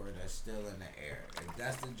qualify for. That's still in the air. If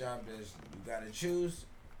that's the job that you gotta choose,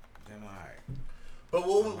 then alright. But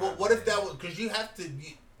what if that was because you have to?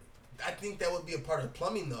 I think that would be a part of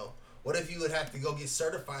plumbing though. What if you would have to go get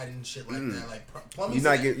certified and shit like that? Like plumbing.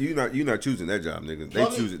 You're not choosing that job, nigga.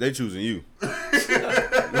 Plumbing- They choosing you.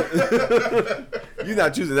 You're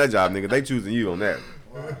not choosing that job, nigga. They choosing you on that.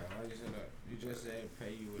 Why? Like you said, you just said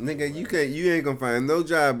pay you. What Nigga, you you ain't gonna find no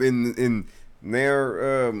job in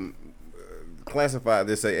their classified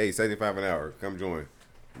that say, hey, $75 an hour, come join.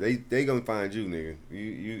 They gonna find you, nigga.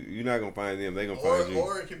 You're not gonna find them. They gonna find you.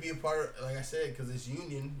 Or it could be a part, like I said, because it's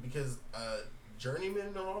union. Because Journeyman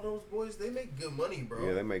and all those boys, they make good money, bro.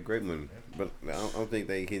 Yeah, they make great money, but I don't think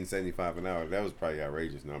they hitting $75 an hour. That was probably an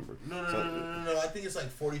outrageous number. No. I think it's like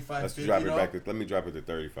 45, Let's 50. drop it back. Let me drop it to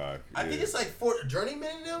 35. I think it's like Journeyman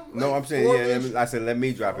and them. No, like I'm saying Foreman's- I said let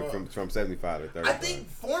me drop it from 75 to 35. I think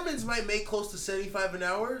Foreman's might make close to 75 an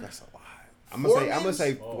hour. that's a lot. I'm gonna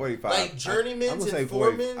say 45. Like Journeyman's I'm gonna say and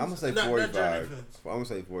 40. Foreman's? I'm gonna say Not 45. Journeyman's. I'm gonna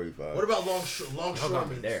say 45. What about Y'all got me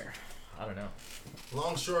longshoremen's? there. I don't know.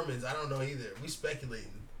 Longshoremen's, I don't know either. We speculating.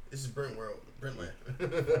 This is Brentland.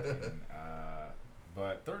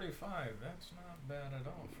 But 35, that's not bad at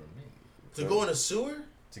all for me. To go in a sewer?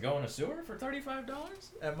 To go in a sewer for $35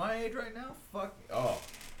 at my age right now? Fuck. Oh,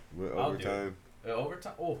 With I'll do overtime.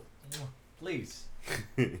 overtime. Oh, please,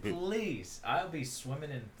 please. I'll be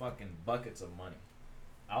swimming in fucking buckets of money.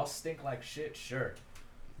 I'll stink like shit, sure,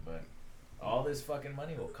 but all this fucking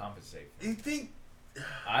money will compensate for You think?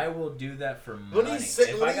 I will do that for When money. he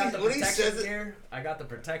say- If when I got he- the when he protection says it- gear, I got the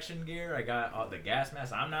protection gear. I got all the gas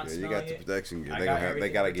mask. I'm not Yeah, you smelling got the it. protection gear. I They got gonna have. They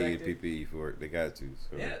everything gotta give you protected. PPE for it. They got to.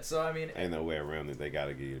 So Yeah, so I mean, ain't no way around it. They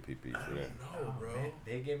gotta give you the PPE for that. No, bro. man,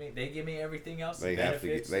 they give me everything else. They the have to.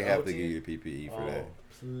 benefits, They the have to OT. give you the PPE for that.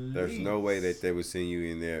 Please. There's no way that they would send you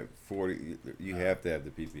in there 40. You have to have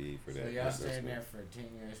the PPE for So that. y'all That's staying no- there for 10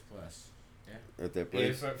 years plus. at that Yeah,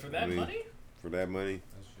 place for that I mean, money For that money,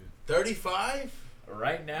 That's true. 35?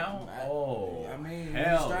 right now. Oh, I mean, you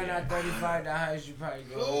hell starting yeah. at 35, the highest you probably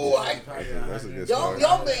go. Ooh, is probably that's a good Y'all- start.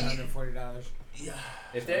 y'all make- $140. Yeah.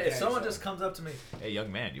 If Okay, someone so- just comes up to me, hey young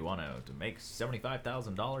man, you want to make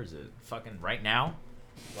 $75,000 fucking right now?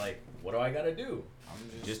 Like, what do I gotta do?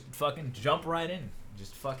 I'm Just fucking jump right in.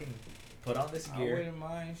 Just fucking put on this I gear. wouldn't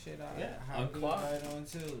mind shit. Yeah, I unclog. right on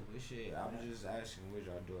too. But shit, I'm just asking, would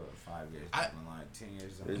y'all do it 5 years I- down the line, 10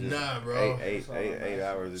 years down It's the just Nah, bro. eight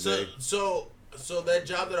hours a So, day. so that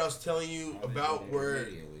job that I was telling you line? about where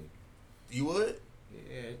Immediately. you would?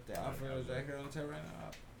 Yeah, if the offer was right here on tape right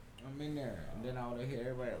now, I'm in there. And then I would hear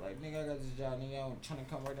everybody like, nigga, I got this job, nigga, I'm trying to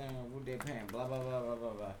come right down, what they paying, blah, blah, blah, blah, blah,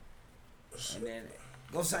 blah. And then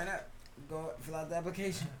go sign up, go fill out the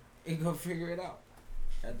application, and go figure it out.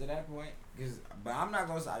 After that point, but I'm not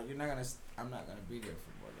gonna, I'm not gonna be there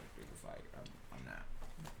for more than 3 to 5 years. I'm not.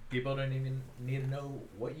 People don't even need to know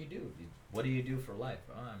what you do. What do you do for life?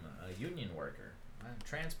 Oh, I'm a union worker. I'm a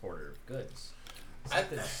transporter of goods.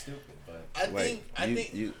 Something stupid, but I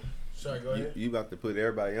think. you Sorry, go ahead. you about to put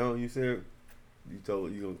everybody on. You said you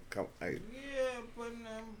told you gonna come. Hey, Yeah, putting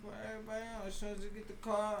them for everybody else. As soon as you get the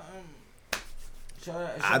car,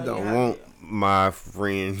 I don't want my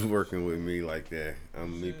friends working with me like that.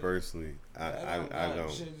 Me personally, I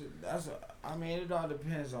don't. I mean, it all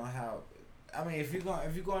depends on how. I mean, if you're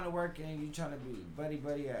going to work and you trying to be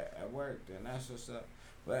buddy at work, then that's what's up.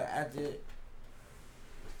 But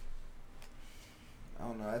I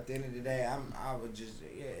don't know. At the end of the day, I would just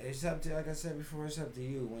it's up to, like I said before, it's up to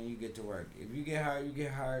you when you get to work. If you get hired, you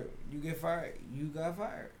get hired. You get fired, you got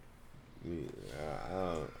fired. Yeah,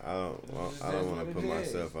 I don't want to put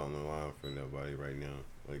myself on the line for nobody right now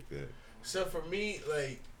like that. So for me,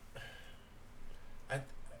 like,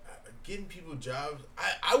 getting people jobs,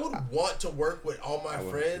 I would want to work with all my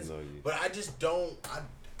friends, but I just don't.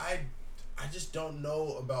 I just don't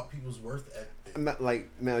know about people's worth ethic. I'm not like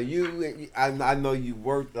now I know you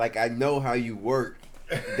work, like I know how you work.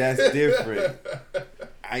 That's different.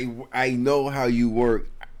 I know how you work.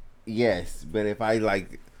 Yes, but if I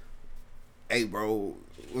like, hey bro,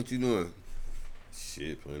 what you doing?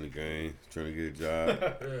 Shit, playing the game, trying to get a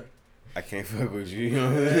job. Yeah. I can't fuck with you. You know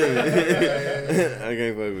what I'm saying? I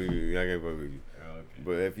can't fuck with you. Okay.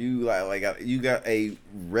 But if you like you got a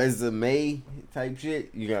resume type shit,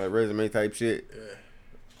 Yeah.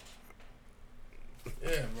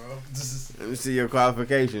 Yeah, bro. Let me see your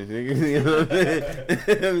qualifications, nigga. You know what I'm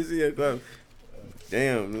saying? Let me see your qualifications.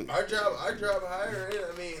 Damn. Our job hiring.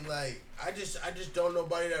 I mean, like, I just don't know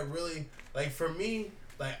nobody that really, like, for me,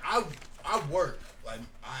 like, I work like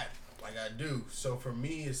I do. So for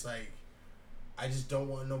me, it's like I just don't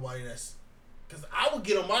want nobody that's, cause I would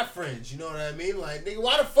get on my friends. You know what I mean? Like, nigga,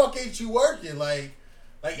 why the fuck ain't you working? Like,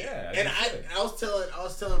 Yeah, and I I was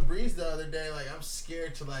telling Breeze the other day, like, I'm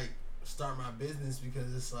scared to like start my business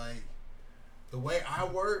because it's like the way I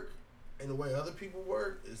work and the way other people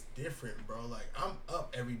work is different, bro. Like, I'm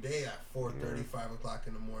up every day at 4:30, 5 o'clock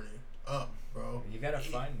in the morning. Up, bro. You gotta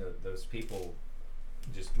find those people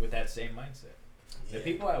just with that same mindset. Yeah. The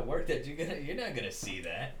people at work that you're not gonna see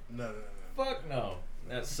that. No. Fuck no.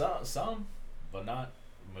 That's some, but not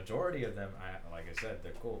majority of them. Like I said,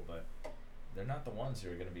 they're cool, but they're not the ones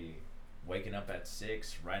who are gonna be waking up at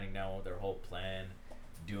 6, writing down their whole plan,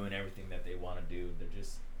 doing everything that they want to do.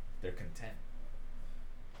 They're content.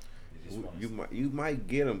 They just wanna You might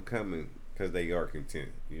get them coming because they are content.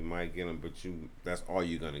 You might get them, but that's all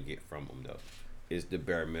you're gonna get from them though. Is the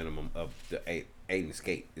bare minimum of the eight and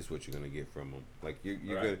skate is what you're gonna get from them. Like you're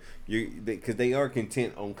Right. because they are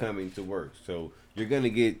content on coming to work, so you're gonna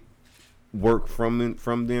get work from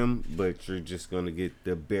them, but you're just gonna get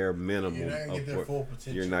the bare minimum. You're not gonna get of their work. full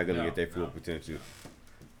potential. You're not gonna No, get their full no. potential.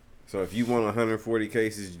 So if you want 140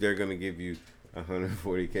 cases, they're gonna give you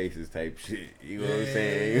 140 cases type shit. You know what I'm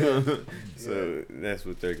saying? You know? So that's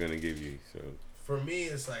what they're gonna give you. So For me,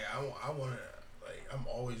 it's like I want to, like, I'm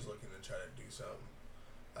always looking to try to do something,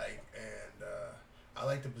 like, and I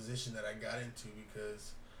like the position that I got into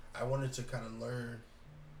because I wanted to kind of learn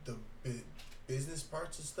the business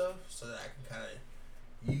parts of stuff so that I can kind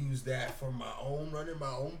of use that for running my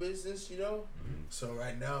own business, you know. Mhm. So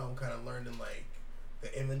right now I'm kind of learning like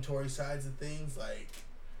the inventory sides of things, like,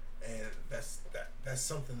 and that's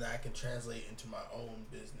something that I can translate into my own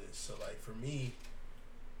business. So like for me,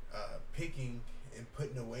 picking and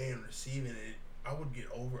putting away and receiving it, I would get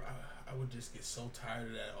over. I would just get so tired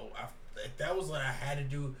of that. If that was what I had to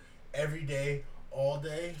do every day, all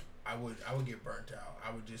day, I would get burnt out.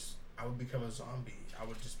 I would become a zombie. I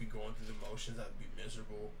would just be going through the motions. I'd be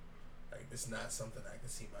miserable. Like, it's not something I can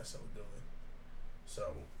see myself doing.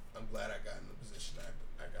 So I'm glad I got in the position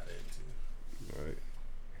I got into. all right.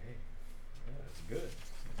 Hey, yeah, that's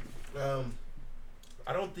good.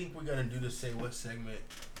 I don't think we're gonna do the say what segment.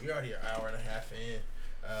 We're already an hour and a half in.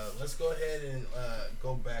 Let's go ahead and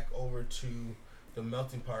go back over to the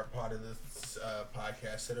melting part part of this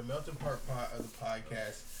podcast. So the melting part of the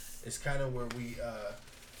podcast is kind of where we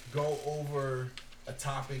go over a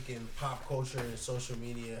topic in pop culture and social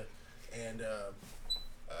media, and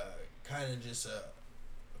kind of just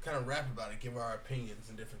kind of rap about it, give our opinions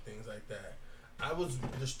and different things like that.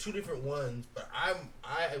 There's two different ones, but I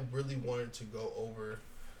really wanted to go over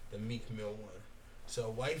the Meek Mill one. So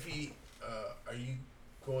wifey, are you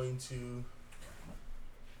going to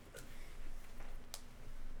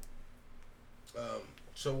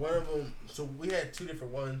so one of them, so we had two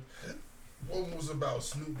different ones. One was about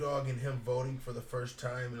Snoop Dogg and him voting for the first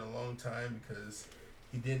time in a long time because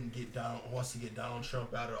he wants to get Donald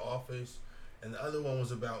Trump out of office. And the other one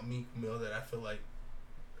was about Meek Mill that I feel like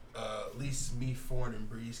at least me, Foreign, and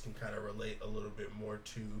Breeze can kind of relate a little bit more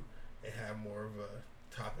to and have more of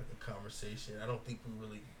a topic of conversation. I don't think we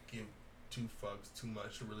really give two fucks too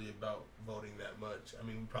much really about voting that much. I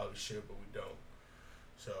mean, we probably should, but we don't.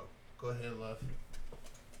 So, go ahead, love.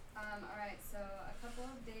 Alright, so a couple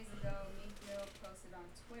of days ago, Meek Mill posted on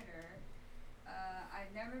Twitter, I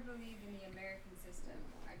never believed in the American system.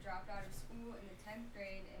 I dropped out of school in the 10th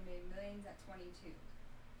grade and made millions at 22.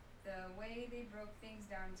 The way they broke things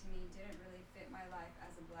down to me didn't really fit my life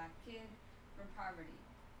as a black kid from poverty.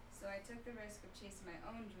 So I took the risk of chasing my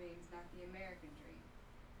own dreams, not the American dream.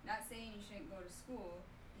 Not saying you shouldn't go to school,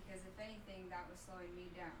 because if anything, that was slowing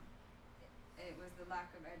me down. It was the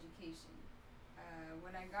lack of education.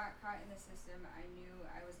 When I got caught in the system, I knew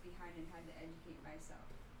I was behind and had to educate myself.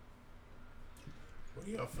 What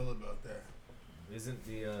do y'all feel about that? Isn't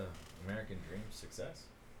the American dream success?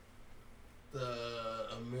 The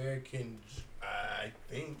American, I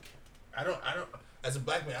think, I don't. As a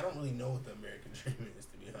black man, I don't really know what the American dream is,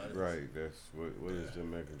 to be honest. Right. That's what is the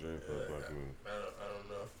American dream for a black man? I don't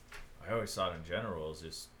know. I always thought in general is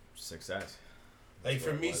just success. Like That's for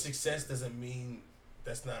what it me, was. success doesn't mean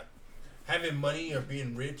that's not having money or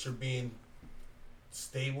being rich or being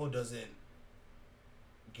stable doesn't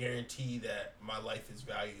guarantee that my life is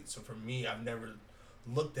valued. So for me, I've never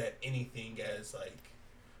looked at anything as like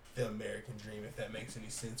the American dream, if that makes any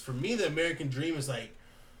sense. For me, the American dream is like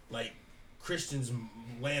Christians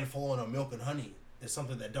land falling on milk and honey. It's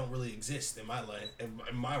something that don't really exist in my life,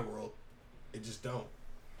 in my world. It just don't.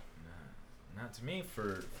 Not to me,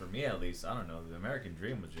 for me at least. I don't know. The American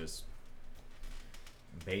dream was just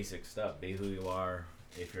basic stuff. Be who you are.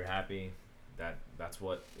 If you're happy, that's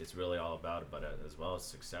what it's really all about. But as well as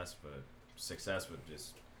success, but success would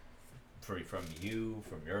just from you,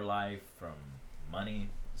 from your life, from money.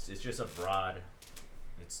 It's just a broad.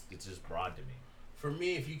 It's just broad to me. For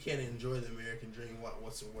me, if you can't enjoy the American dream,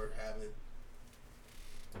 what's it worth having?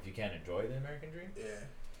 If you can't enjoy the American dream, Yeah.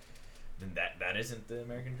 then that isn't the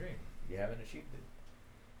American dream. You haven't achieved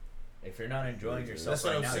it. If you're not enjoying yourself That's what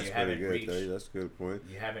right I'm now, saying. you That's pretty haven't good, reached. Dave. That's a good point.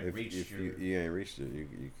 You haven't reached if your. you ain't reached it,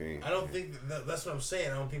 you can't. I don't think that's what I'm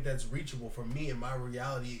saying. I don't think that's reachable for me in my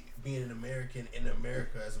reality, being an American in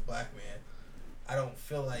America as a black man. I don't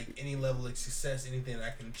feel like any level of success, anything that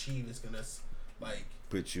I can achieve, is gonna like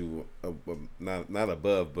put you not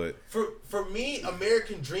above, but for me,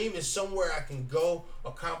 American dream is somewhere I can go,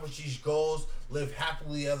 accomplish these goals, live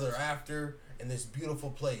happily ever after in this beautiful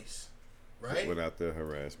place, right? without the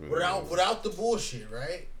harassment. Without the bullshit,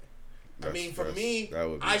 right? I mean, for me, that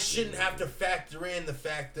would be I shouldn't have to factor in the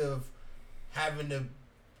fact of having to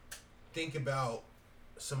think about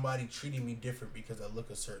somebody treating me different because I look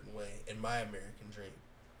a certain way in my American dream.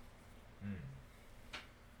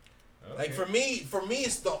 Like for me,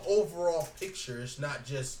 it's the overall picture. It's not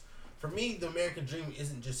just for me. The American dream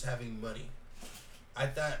isn't just having money. I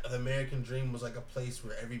thought the American dream was like a place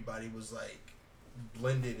where everybody was like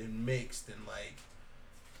blended and mixed and like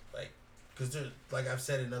because there's like I've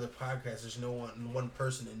said in other podcasts, there's no one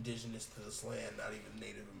person indigenous to this land, not even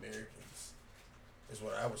Native Americans, is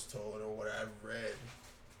what I was told or what I've read.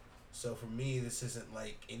 So for me, this isn't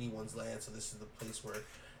like anyone's land. So this is the place where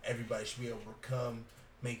everybody should be able to come,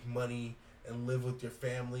 make money, and live with your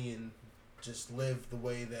family and just live the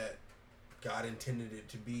way that God intended it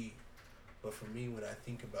to be. But for me, when I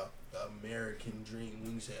think about the American dream,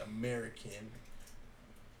 when you say American,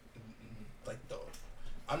 like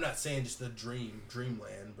I'm not saying just the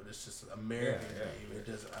dreamland, but it's just American dream. It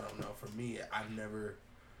doesn't. I don't know. For me,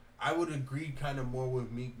 I would agree kind of more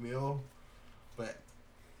with Meek Mill, but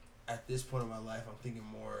at this point in my life, I'm thinking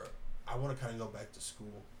more. I want to kind of go back to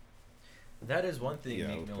school. That is one thing I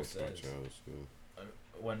Meek would Mill push my says. child to school.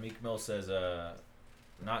 When Meek Mill says,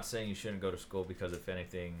 not saying you shouldn't go to school because if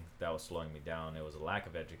anything that was slowing me down, it was a lack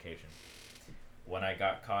of education. When I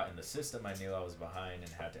got caught in the system, I knew I was behind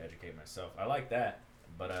and had to educate myself. I like that,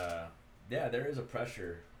 but yeah, there is a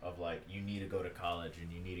pressure of like you need to go to college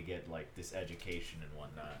and you need to get like this education and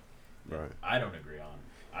whatnot. Right. I don't agree on.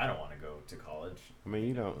 I don't want to go to college. I mean,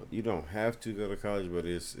 you don't have to go to college, but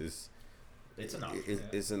it's an option.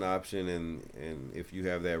 It's an option, and if you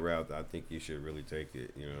have that route, I think you should really take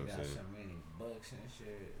it. You know You what got I'm saying? so many books and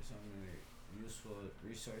shit, so many useful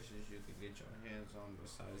resources you could get your hands on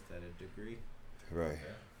besides that a degree. Right.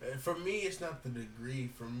 And for me, it's not the degree.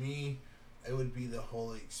 For me, it would be the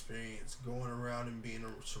whole experience, going around and being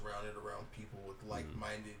surrounded around people with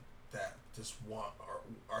like-minded that just want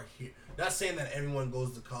are here. Not saying that everyone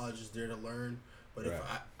goes to college is there to learn, but if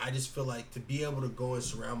I just feel like to be able to go and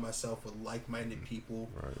surround myself with like-minded people,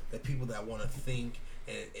 that people that want to think,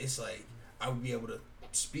 and it's like I would be able to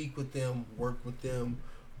speak with them, work with them,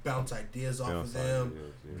 bounce ideas off of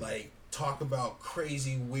them, like talk about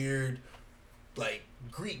crazy, weird, like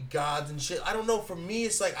Greek gods and shit. I don't know. For me,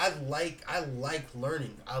 it's like I like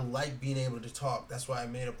learning. I like being able to talk. That's why I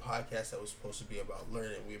made a podcast that was supposed to be about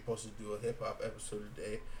learning. We were supposed to do a hip hop episode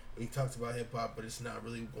today. We talked about hip hop, but it's not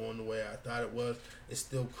really going the way I thought it was. It's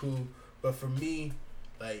still cool, but for me,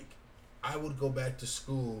 like I would go back to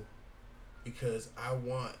school because I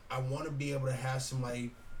want to be able to have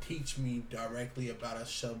somebody teach me directly about a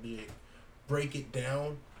subject, break it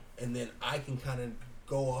down, and then I can kind of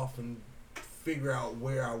go off and figure out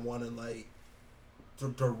where I want to like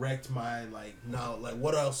direct my like now like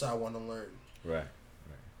what else I want to learn. Right.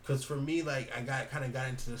 Because for me, like I got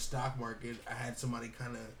into the stock market. I had somebody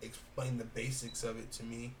kind of explain the basics of it to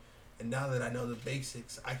me, and now that I know the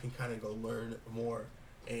basics, I can kind of go learn more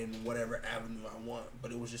in whatever avenue I want.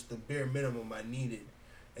 But it was just the bare minimum I needed,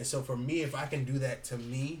 and so for me, if I can do that to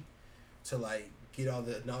me, to like get all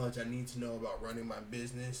the knowledge I need to know about running my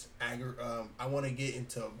business, I want to get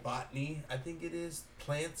into botany. I think it is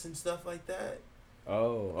plants and stuff like that.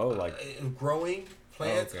 Like Growing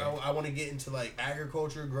plants. Oh, okay. I want to get into like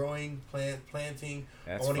agriculture, growing, planting.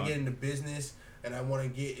 That's I want to fun. get into business, and I want to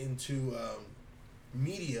get into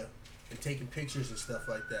media and taking pictures and stuff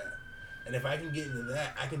like that. And if I can get into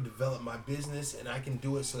that, I can develop my business, and I can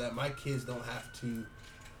do it so that my kids don't have to.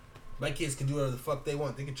 My kids can do whatever the fuck they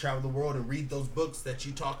want. They can travel the world and read those books that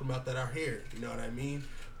you talking about that are here. You know what I mean?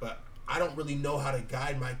 But I don't really know how to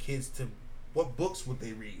guide my kids to what books would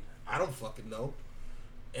they read. I don't fucking know.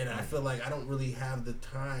 And I feel like I don't really have the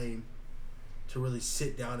time to really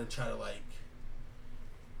sit down and try to like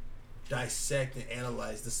dissect and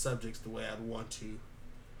analyze the subjects the way I'd want to.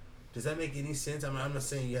 Does that make any sense? I mean, I'm not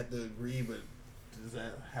saying you have to agree, but does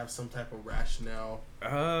that have some type of rationale?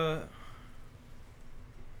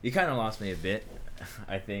 You kind of lost me a bit,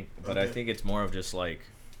 I think, but I Okay. think it's more of just like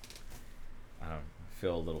I don't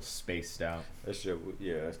feel a little spaced out. that's your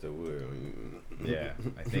that's the wood. Yeah,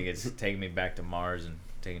 I think it's taking me back to Mars and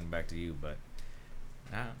taking me back to you, but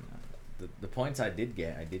the points I did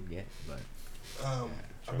get, but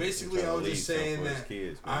Basically, I was just saying that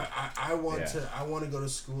kids, I want Yeah. I want to go to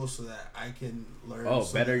school so that I can learn.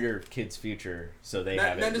 so better that- your kids' future so they not,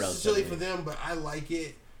 have it not necessarily for relatively- them, but I like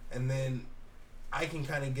it, and then I can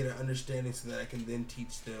kind of get an understanding so that I can then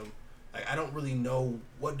teach them. Like I don't really know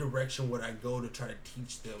what direction would I go to try to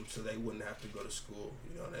teach them so they wouldn't have to go to school.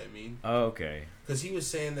 You know what I mean? Oh, okay. Because he was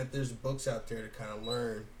saying that there's books out there to kind of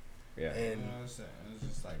learn, Yeah. You and know what I'm saying? It's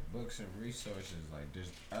just like books and resources. Like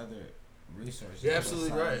there's other resources. You're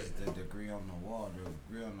absolutely besides right. The degree on the wall. The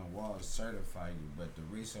degree on the wall certify you, but the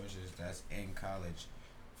resources that's in college,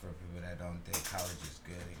 for people that don't think college is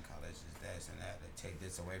good and college is this and that, they take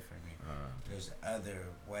this away from you. There's other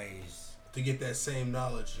ways to get that same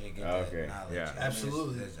knowledge. to get Okay, that knowledge. yeah. And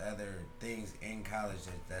Absolutely. There's other things in college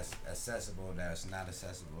that's accessible that's not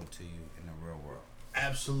accessible to you in the real world.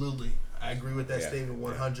 Absolutely, I agree with that Yeah, statement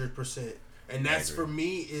 100%. And that's for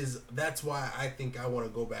me that's why I think I want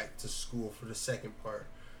to go back to school for the second part.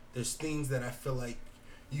 There's things that I feel like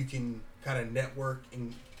you can kind of network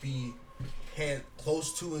and be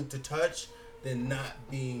close to and to touch than not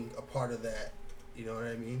being a part of that. You know what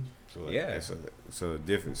I mean? So like, Yeah. So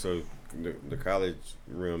different. So the college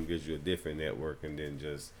realm gives you a different networking than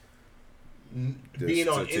just the Being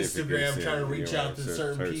on certificates Instagram, and, trying to reach you know, out to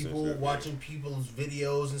certain certain people, stuff, yeah. watching people's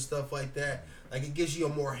videos and stuff like that. Like it gives you a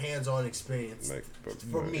more hands-on experience. like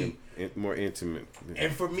for me. more intimate.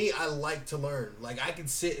 And for me, I like to learn. Like I can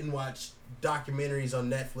sit and watch documentaries on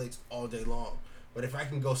Netflix all day long, but if I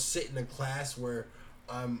can go sit in a class where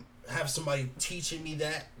have somebody teaching me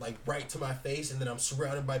that like right to my face, and then I'm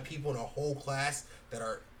surrounded by people in a whole class that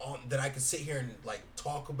are on that I can sit here and like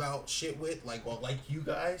talk about shit with, like you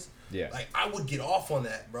guys. Yeah. Like I would get off on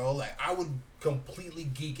that, bro. Like I would completely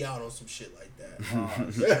geek out on some shit like that.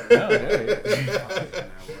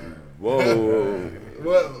 Whoa.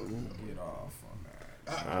 Well, Get off on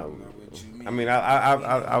that. I don't know what you mean. I mean,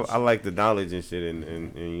 I like the knowledge and shit,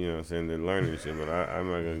 and you know what I'm saying, the learning shit, but I'm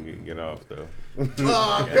not gonna get off though.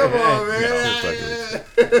 oh, come on, man.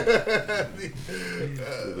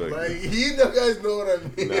 Like you guys know what I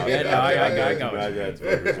mean. Yeah, no, I got what I you got you,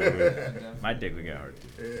 man. My dick would get hard.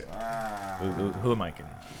 Ah. Who am I kidding?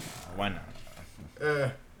 Why not?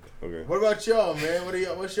 Okay. What about y'all, man?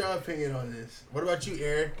 What's your opinion on this? What about you,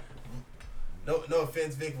 Aaron? No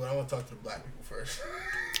offense, Vic, but I want to talk to the black people first.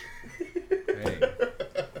 Hey.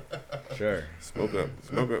 Sure. Smoke up.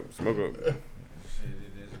 Shit, it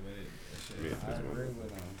is what it. Shit, Yeah, I that's agree what-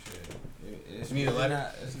 with him. Shit, it's You need a really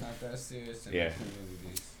lighter? it's not that serious in Yeah. the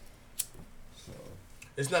communities. So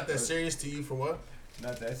It's not that serious to you for what?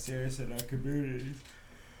 not that serious in our communities.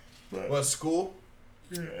 But What, school?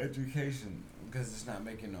 education, because it's not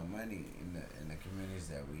making no money in the communities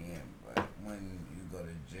that we in. But when you go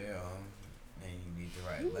to jail and you need to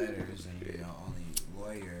write letters and you're the only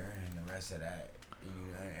lawyer and the rest of that, and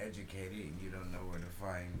you're uneducated and you don't know where to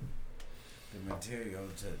find the material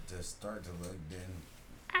to start to look, then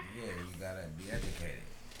yeah, you gotta be educated.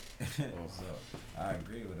 So I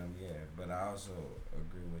agree with him, yeah, but I also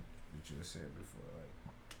agree with what you said before, like,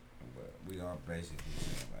 but we are basically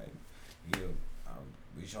saying like,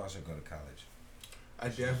 we should also go to college. I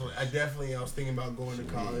was thinking about going to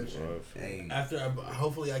college. Hey,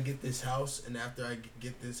 Hopefully I get this house, and after I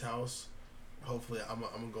get this house, hopefully I'm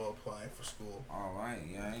gonna go apply for school. all right.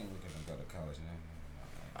 Yeah, I ain't looking to go to college now.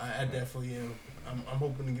 I definitely am. I'm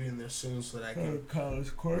hoping to get in there soon so that I can. College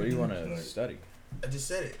What do you want to study? I just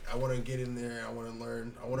said it. I want to get in there. I want to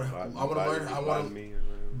learn. I want to learn. I want Botany.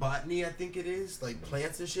 botany. I think it is like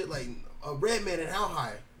plants and shit. Like a red man in How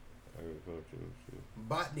High. Agriculture and shit.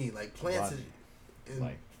 Botany, like plants and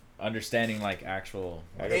Like understanding like actual.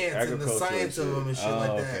 ants and the agriculture science and of them and shit Oh, like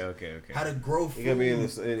okay, that. okay. How to grow food. You gotta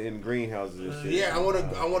be in greenhouses and shit. Yeah, I want Yeah,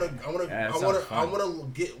 that sounds fun.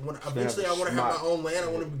 to get when eventually I want to have my own land. I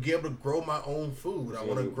want to be able to grow my own food. I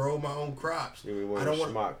want to grow my own crops. Yeah, we I don't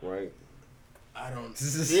want want. schmuck, right? I don't.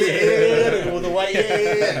 Yeah, with the white.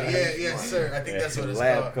 Yeah, sir. I think that's what it's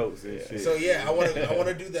Lab called. coats and shit. So yeah, I want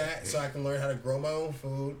to do that so I can learn how to grow my own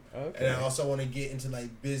food. Okay. And I also want to get into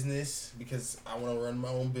like business because I want to run my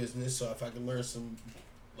own business. So if I can learn some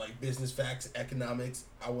like business facts, economics,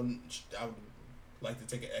 I would like to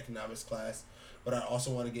take an economics class. But I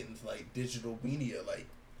also want to get into like digital media, like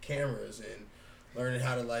cameras and learning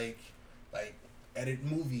how to like edit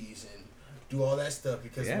movies and do all that stuff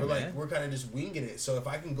because Yeah, we're kind of just winging it. So if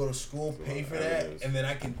I can go to school, pay for that, Avenues. and then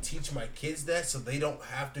I can teach my kids that, so they don't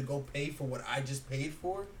have to go pay for what I just paid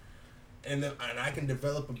for, and I can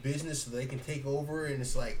develop a business so they can take over, and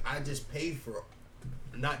it's like I just paid for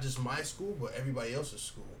not just my school but everybody else's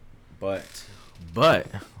school. But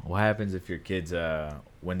what happens if your kids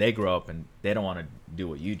when they grow up and they don't want to do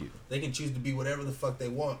what you do? They can choose to be whatever the fuck they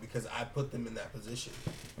want because I put them in that position.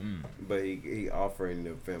 But he offering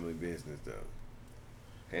the family business though.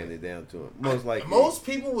 Hand it down to him. Most Most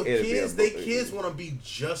people with it'll be kids, a they book. kids want to be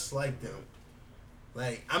just like them.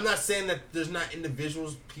 Like I'm not saying that there's not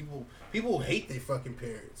individuals people hate their fucking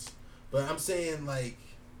parents, but I'm saying like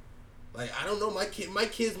I don't know my kids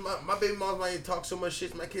my baby moms might talk so much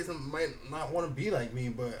shit. My kids might not want to be like me,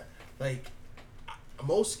 but like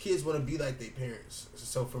most kids want to be like their parents.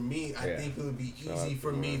 So for me, I think it would be easy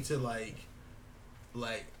for me to like,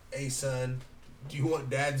 hey son, do you want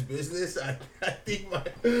dad's business? I think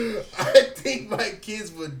my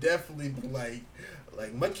kids would definitely be like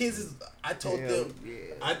my kids is. I told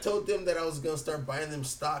them that I was gonna start buying them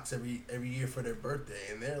stocks every year for their birthday,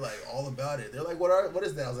 and they're like all about it. They're like, what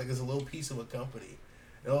is that? I was like, it's a little piece of a company.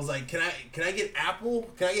 And I was like, can I get Apple?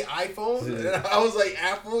 Can I get iPhone? And I was like,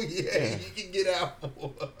 Apple? Yeah, you can get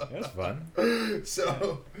Apple. That's fun.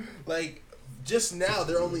 So, like, just now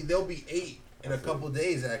they'll be 8 in a couple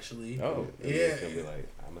days actually. Oh, yeah. It's gonna be like,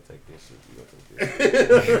 I'm gonna take this shit. You gonna take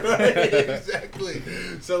this. Right, exactly.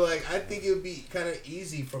 So like, I think it would be kind of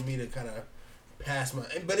easy for me to kind of pass my.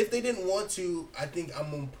 But if they didn't want to, I think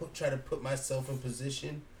I'm gonna try to put myself in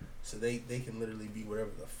position so they can literally be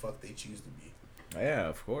whatever the fuck they choose to be. Yeah,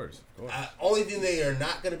 of course. Only thing they are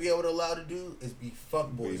not gonna be able to allow to do is be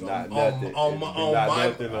fuckboys on my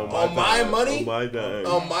money,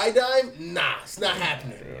 on my dime. Nah, it's not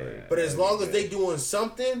happening. Right. But as long as they doing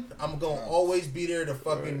something, I'm gonna always be there to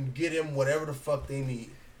fucking get them whatever the fuck they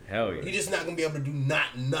need. Hell yeah. You're just not gonna be able to do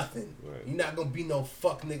nothing. Right. You're not gonna be no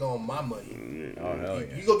fuck nigga on my money. Oh hell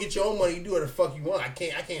yeah. You go get your own money. You do whatever the fuck you want. I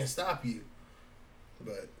can't stop you.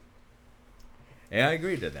 But Yeah, I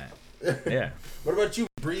agree to that. Yeah. what about you,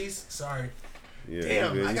 Breeze? Sorry. Yeah,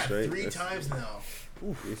 Damn, you I got straight. 3 times now.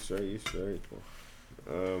 You straight.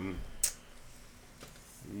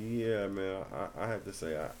 Yeah, man. I have to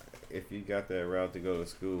say, if you got that route to go to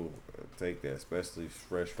school, take that. Especially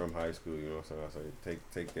fresh from high school, you know what I'm saying. I say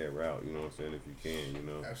take that route. You know what I'm saying. If you can, you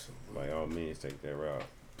know. Absolutely. By all means, take that route.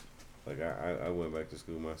 Like I went back to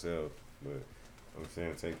school myself, but I'm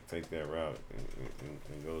saying take that route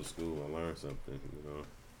and go to school and learn something. You know.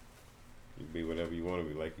 You be whatever you want to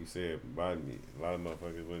be, like you said. Botany. A lot of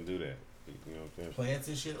motherfuckers wouldn't do that. You know what I'm saying? Plants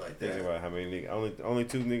and shit like Think that. about how many niggas. Only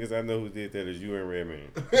 2 niggas I know who did that is you and Redman.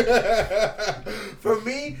 For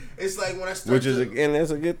me, it's like when I start. Which is and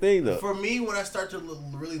that's a good thing though. For me, when I start to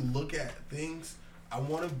really look at things, I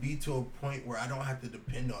want to be to a point where I don't have to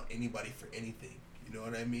depend on anybody for anything. You know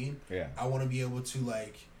what I mean? Yeah. I want to be able to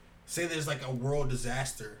like, say there's like a world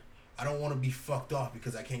disaster. I don't want to be fucked off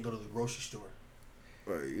because I can't go to the grocery store.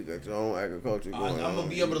 Right, you got your own agriculture going I'm on. gonna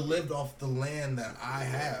be able to live off the land that I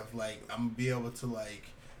have. Like I'm gonna be able to like,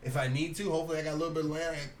 if I need to, hopefully I got a little bit of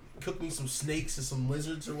land. I can cook me some snakes and some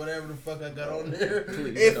lizards or whatever the fuck I got on there.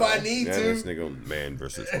 If I need Now to. this nigga man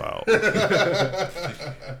versus wild.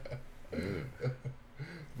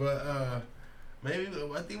 But maybe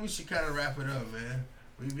I think we should kind of wrap it up, man.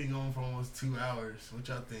 We've been going for almost 2 hours. What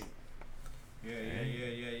y'all think?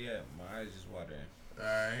 Yeah. My eyes just watering. All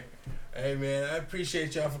right. Hey man, I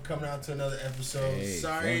appreciate y'all for coming out to another episode. Hey,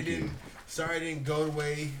 Sorry it thank you. didn't go the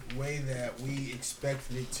way that we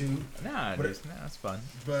expected it to. Nah, But- it's fun.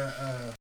 But